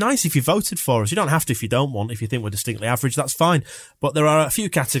it'd be nice if you voted for us. You don't have to if you don't want. If you think we're distinctly average, that's fine. But there are a few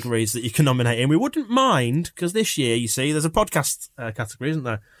categories that you can nominate in. We wouldn't mind, because this year, you see, there's a podcast category, isn't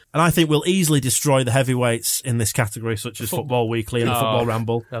there? And I think we'll easily destroy the heavyweights in this category, such as Football Weekly and the Football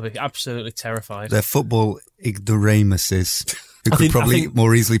Ramble. They'll be absolutely terrified. They're football ignoramuses. Who could probably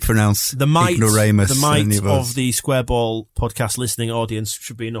more easily pronounce ignoramus the might than any of us. Of the Square Ball podcast listening audience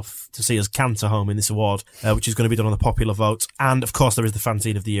should be enough to see us canter home in this award, which is going to be done on the popular vote. And, of course, there is the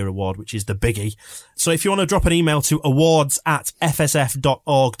Fanzine of the Year award, which is the biggie. So if you want to drop an email to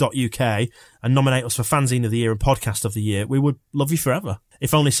awards@fsf.org.uk and nominate us for Fanzine of the Year and Podcast of the Year, we would love you forever.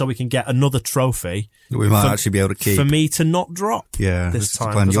 If only so we can get another trophy. That we might actually be able to keep. For me to not drop this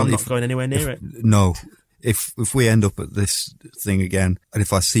time, because I'm not going anywhere near it. No. If we end up at this thing again, and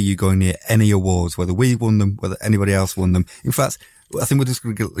if I see you going near any awards, whether we won them, whether anybody else won them, in fact, I think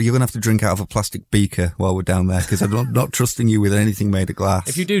you're going to have to drink out of a plastic beaker while we're down there, because I'm not trusting you with anything made of glass.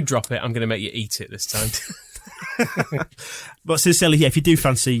 If you do drop it, I'm going to make you eat it this time. But sincerely, if you do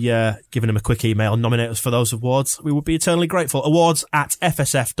fancy giving them a quick email and nominate us for those awards, we would be eternally grateful.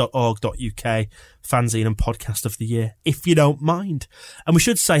 Awards@fsf.org.uk, Fanzine and Podcast of the Year, if you don't mind. And we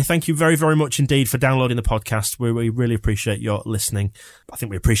should say thank you very, very much indeed for downloading the podcast. We really appreciate your listening. I think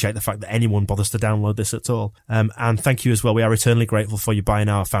we appreciate the fact that anyone bothers to download this at all. And thank you as well. We are eternally grateful for you buying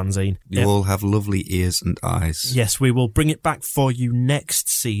our fanzine. You all have lovely ears and eyes. Yes, we will bring it back for you next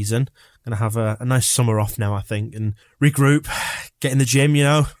season. Going to have a nice summer off now, I think, and regroup, get in the gym,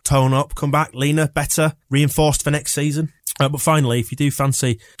 tone up, come back leaner, better, reinforced for next season. But finally, if you do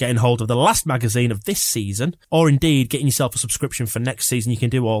fancy getting hold of the last magazine of this season, or indeed getting yourself a subscription for next season, you can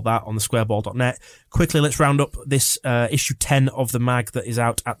do all that on the squareball.net. Quickly, let's round up this issue 10 of the mag that is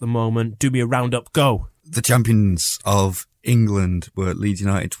out at the moment. Do me a roundup, go. The champions of England were Leeds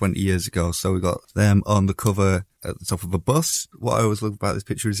United 20 years ago, so we got them on the cover at the top of a bus. What I always love about this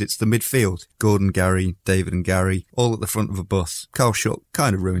picture is it's the midfield. Gordon, Gary, David and Gary, all at the front of a bus. Carl Schuck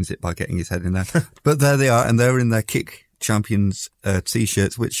kind of ruins it by getting his head in there. But there they are, and they're in their Kick Champions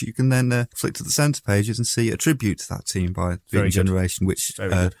t-shirts, which you can then flick to the centre pages and see a tribute to that team by the Generation, which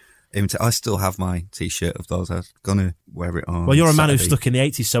I still have my t-shirt of those. I was going to wear it on. Well, you're a man Saturday. who's stuck in the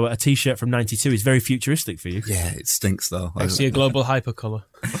 80s, so a t-shirt from 92 is very futuristic for you. Yeah, it stinks though. I see a global hypercolour.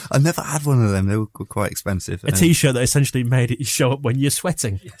 I never had one of them. They were quite expensive. A t-shirt that essentially made it show up when you're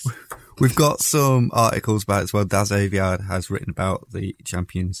sweating. Yes. We've got some articles about it as well. Daz Aviard has written about the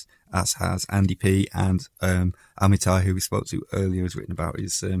champions, as has Andy P, and Amitai, who we spoke to earlier, has written about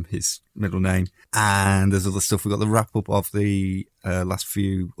his middle name. And there's other stuff. We've got the wrap-up of the last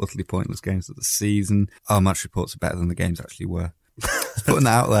few utterly pointless games of the season. Our match reports are better than the games actually were. Just putting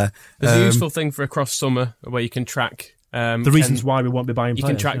that out there. There's a useful thing for across summer where you can track the reasons why we won't be buying players. You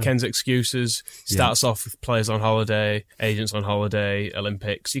can track Ken's excuses. Starts off with players on holiday, agents on holiday,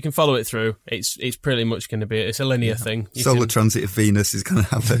 Olympics. You can follow it through. It's pretty much going to be it's a linear thing. Solar transit of Venus is going to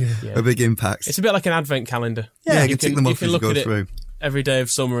have a big impact. It's a bit like an advent calendar. Yeah, you can tick them off as you go through. Every day of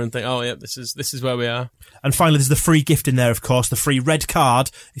summer and think, oh, yeah, this is where we are. And finally, there's the free gift in there, of course, the free red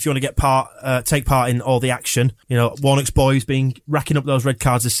card. If you want to take part in all the action, Warnock's boys racking up those red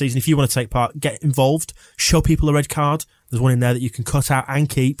cards this season. If you want to take part, get involved, show people a red card. There's one in there that you can cut out and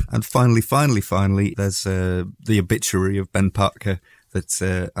keep. And finally, there's the obituary of Ben Parker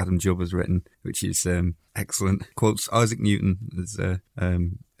that Adam Jubb has written, which is excellent. Quotes Isaac Newton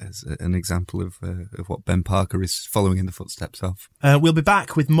as an example of what Ben Parker is following in the footsteps of. We'll be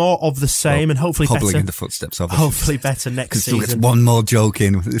back with more of the same and hopefully hobbling better. in the footsteps of. Hopefully better next season. Because one more joke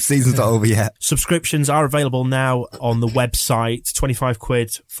in. The season's not over yet. Subscriptions are available now on the website.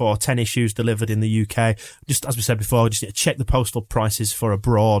 £25 for 10 issues delivered in the UK. Just as we said before, just need to check the postal prices for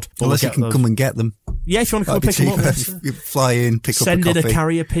abroad. Unless you can come and get them. Yeah, if you want to come and pick them up. You fly in, pick up a coffee. Send in a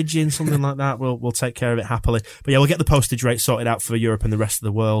carrier pigeon, something like that. We'll take care of it happily. But yeah, we'll get the postage rate sorted out for Europe and the rest of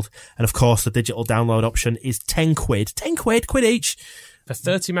the world. And of course, the digital download option is £10. £10 each. For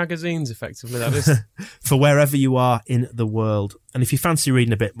 30 magazines, effectively, that is. For wherever you are in the world. And if you fancy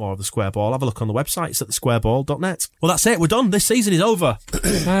reading a bit more of the Square Ball, have a look on the website. It's at thesquareball.net. Well, that's it. We're done. This season is over.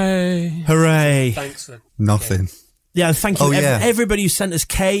 Hey. Hooray. Thanks for nothing. Yeah, and thank you everybody who sent us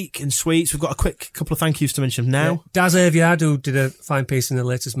cake and sweets. We've got a quick couple of thank yous to mention now. Yeah. Daz Aviard, who did a fine piece in the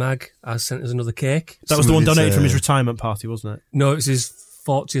latest mag, has sent us another cake. That was the one donated from his retirement party, wasn't it? No, it was his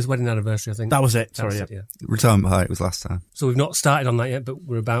 40th wedding anniversary, I think. That was it. Sorry, yeah. Retirement party was last time. So we've not started on that yet, but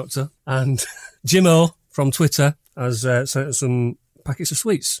we're about to. And Jimmo from Twitter has sent us some packets of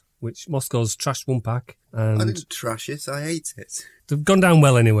sweets, which Moscow's trashed one pack. And I didn't trash it, I ate it. They've gone down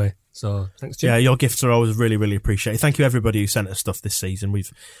well anyway. So thanks, Jim. Yeah, your gifts are always really, really appreciated. Thank you everybody who sent us stuff this season.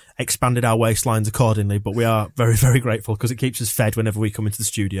 We've expanded our waistlines accordingly, but we are very, very grateful because it keeps us fed whenever we come into the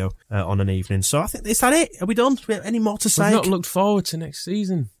studio on an evening. So I think, is that it? Are we done? Do we have any more to say? We've not looked forward to next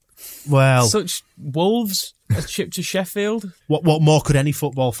season. Well, such wolves. A trip to Sheffield. What more could any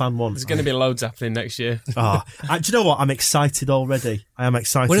football fan want? There's going to be loads happening next year. Do you know what? I'm excited already. I am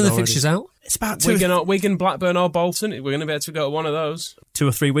excited. When are the already. fixtures out? It's about Wigan, Blackburn or Bolton. We're going to be able to go to one of those. 2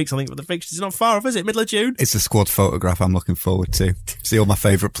 or 3 weeks, I think, but the fixtures not far off, is it? Middle of June? It's a squad photograph I'm looking forward to. See all my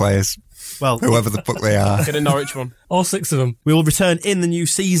favourite players. Well, whoever the fuck they are. Get a Norwich one. All 6 of them. We will return in the new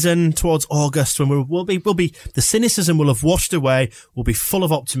season towards August when we'll be the cynicism will have washed away. We'll be full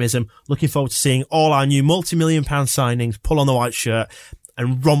of optimism. Looking forward to seeing all our new multi-million-pound signings pull on the white shirt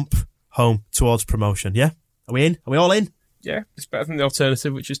and romp home towards promotion. Yeah? Are we in? Are we all in? Yeah, it's better than the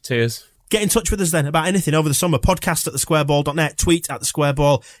alternative, which is tears. Get in touch with us then about anything over the summer. Podcast at thesquareball.net, tweet at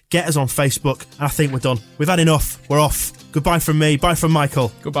thesquareball, get us on Facebook. I think we're done. We've had enough. We're off. Goodbye from me. Bye from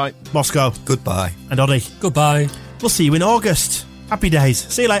Michael. Goodbye. Moscow. Goodbye. And Oddie. Goodbye. We'll see you in August. Happy days.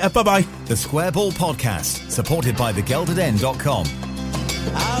 See you later. Bye-bye. The Square Ball Podcast, supported by thegeldeden.com.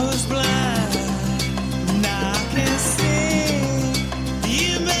 I was blind, now I can see.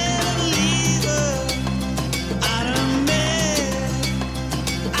 You better believe her. I done met.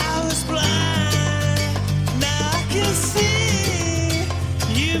 I was blind, now I can see.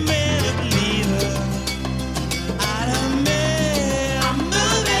 You better believe her. I done met. I'm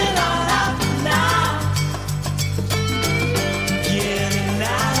moving on up now. Getting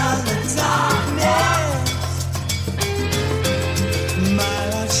out of the darkness. My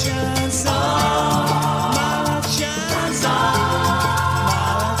light shines on. My light shines on. My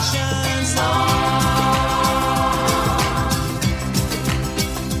light shines on.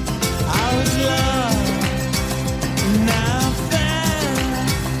 I was lost, now I'm found.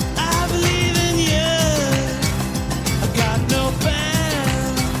 I believe in you. I got no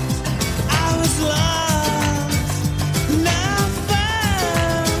bounds. I was lost, now I'm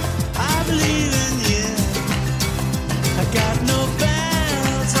found. I believe in you. I got no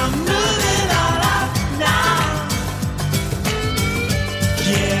bounds. I'm moving on up now.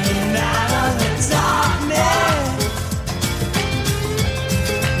 Getting out of the darkness.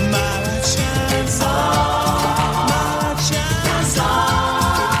 My light shines on. My light shines on.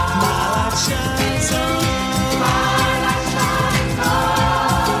 My light shines on.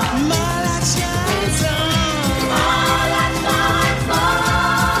 My light shines on. My light shines on.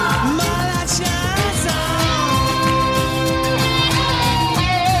 My light shines on. My light shines on.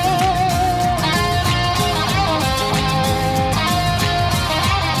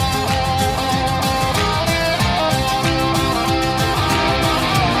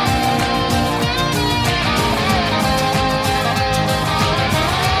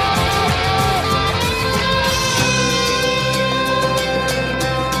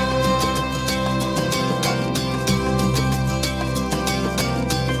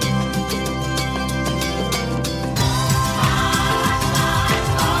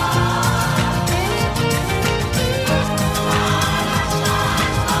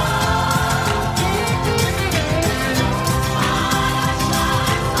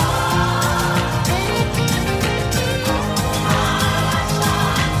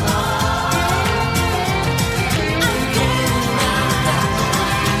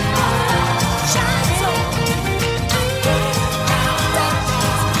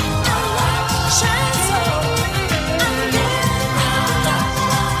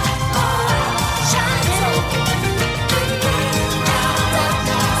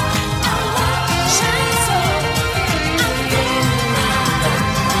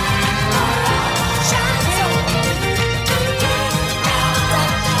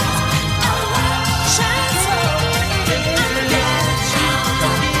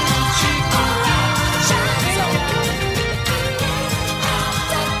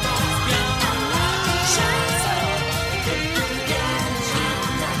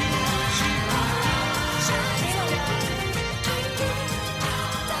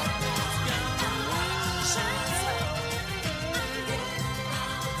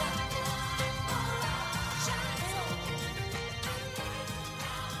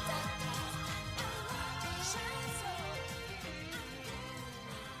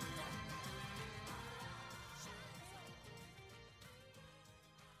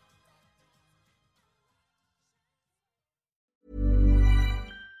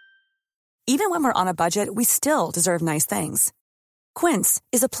 Even when we're on a budget, we still deserve nice things. Quince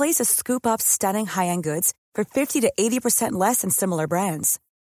is a place to scoop up stunning high-end goods for 50 to 80% less than similar brands.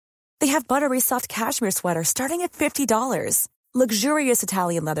 They have buttery soft cashmere sweaters starting at $50, luxurious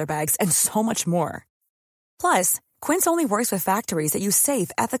Italian leather bags, and so much more. Plus, Quince only works with factories that use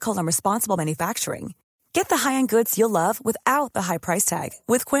safe, ethical, and responsible manufacturing. Get the high-end goods you'll love without the high price tag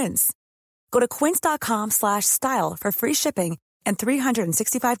with Quince. Go to quince.com/style for free shipping and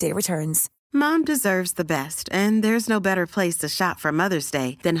 365-day returns. Mom deserves the best, and there's no better place to shop for Mother's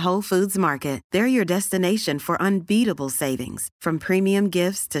Day than Whole Foods Market. They're your destination for unbeatable savings, from premium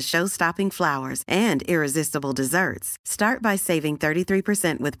gifts to show-stopping flowers and irresistible desserts. Start by saving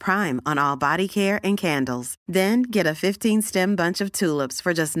 33% with Prime on all body care and candles. Then get a 15-stem bunch of tulips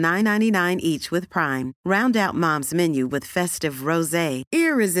for just $9.99 each with Prime. Round out Mom's menu with festive rosé,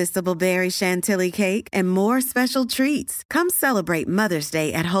 irresistible berry chantilly cake, and more special treats. Come celebrate Mother's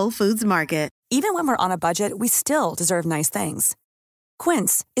Day at Whole Foods Market. Even when we're on a budget, we still deserve nice things.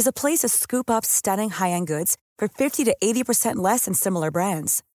 Quince is a place to scoop up stunning high-end goods for 50 to 80% less than similar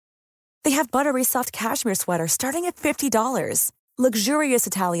brands. They have buttery soft cashmere sweaters starting at $50, luxurious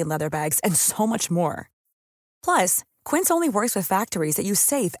Italian leather bags, and so much more. Plus, Quince only works with factories that use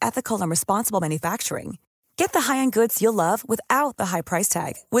safe, ethical, and responsible manufacturing. Get the high-end goods you'll love without the high price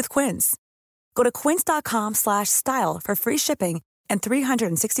tag with Quince. Go to quince.com/style for free shipping and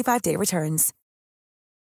 365-day returns.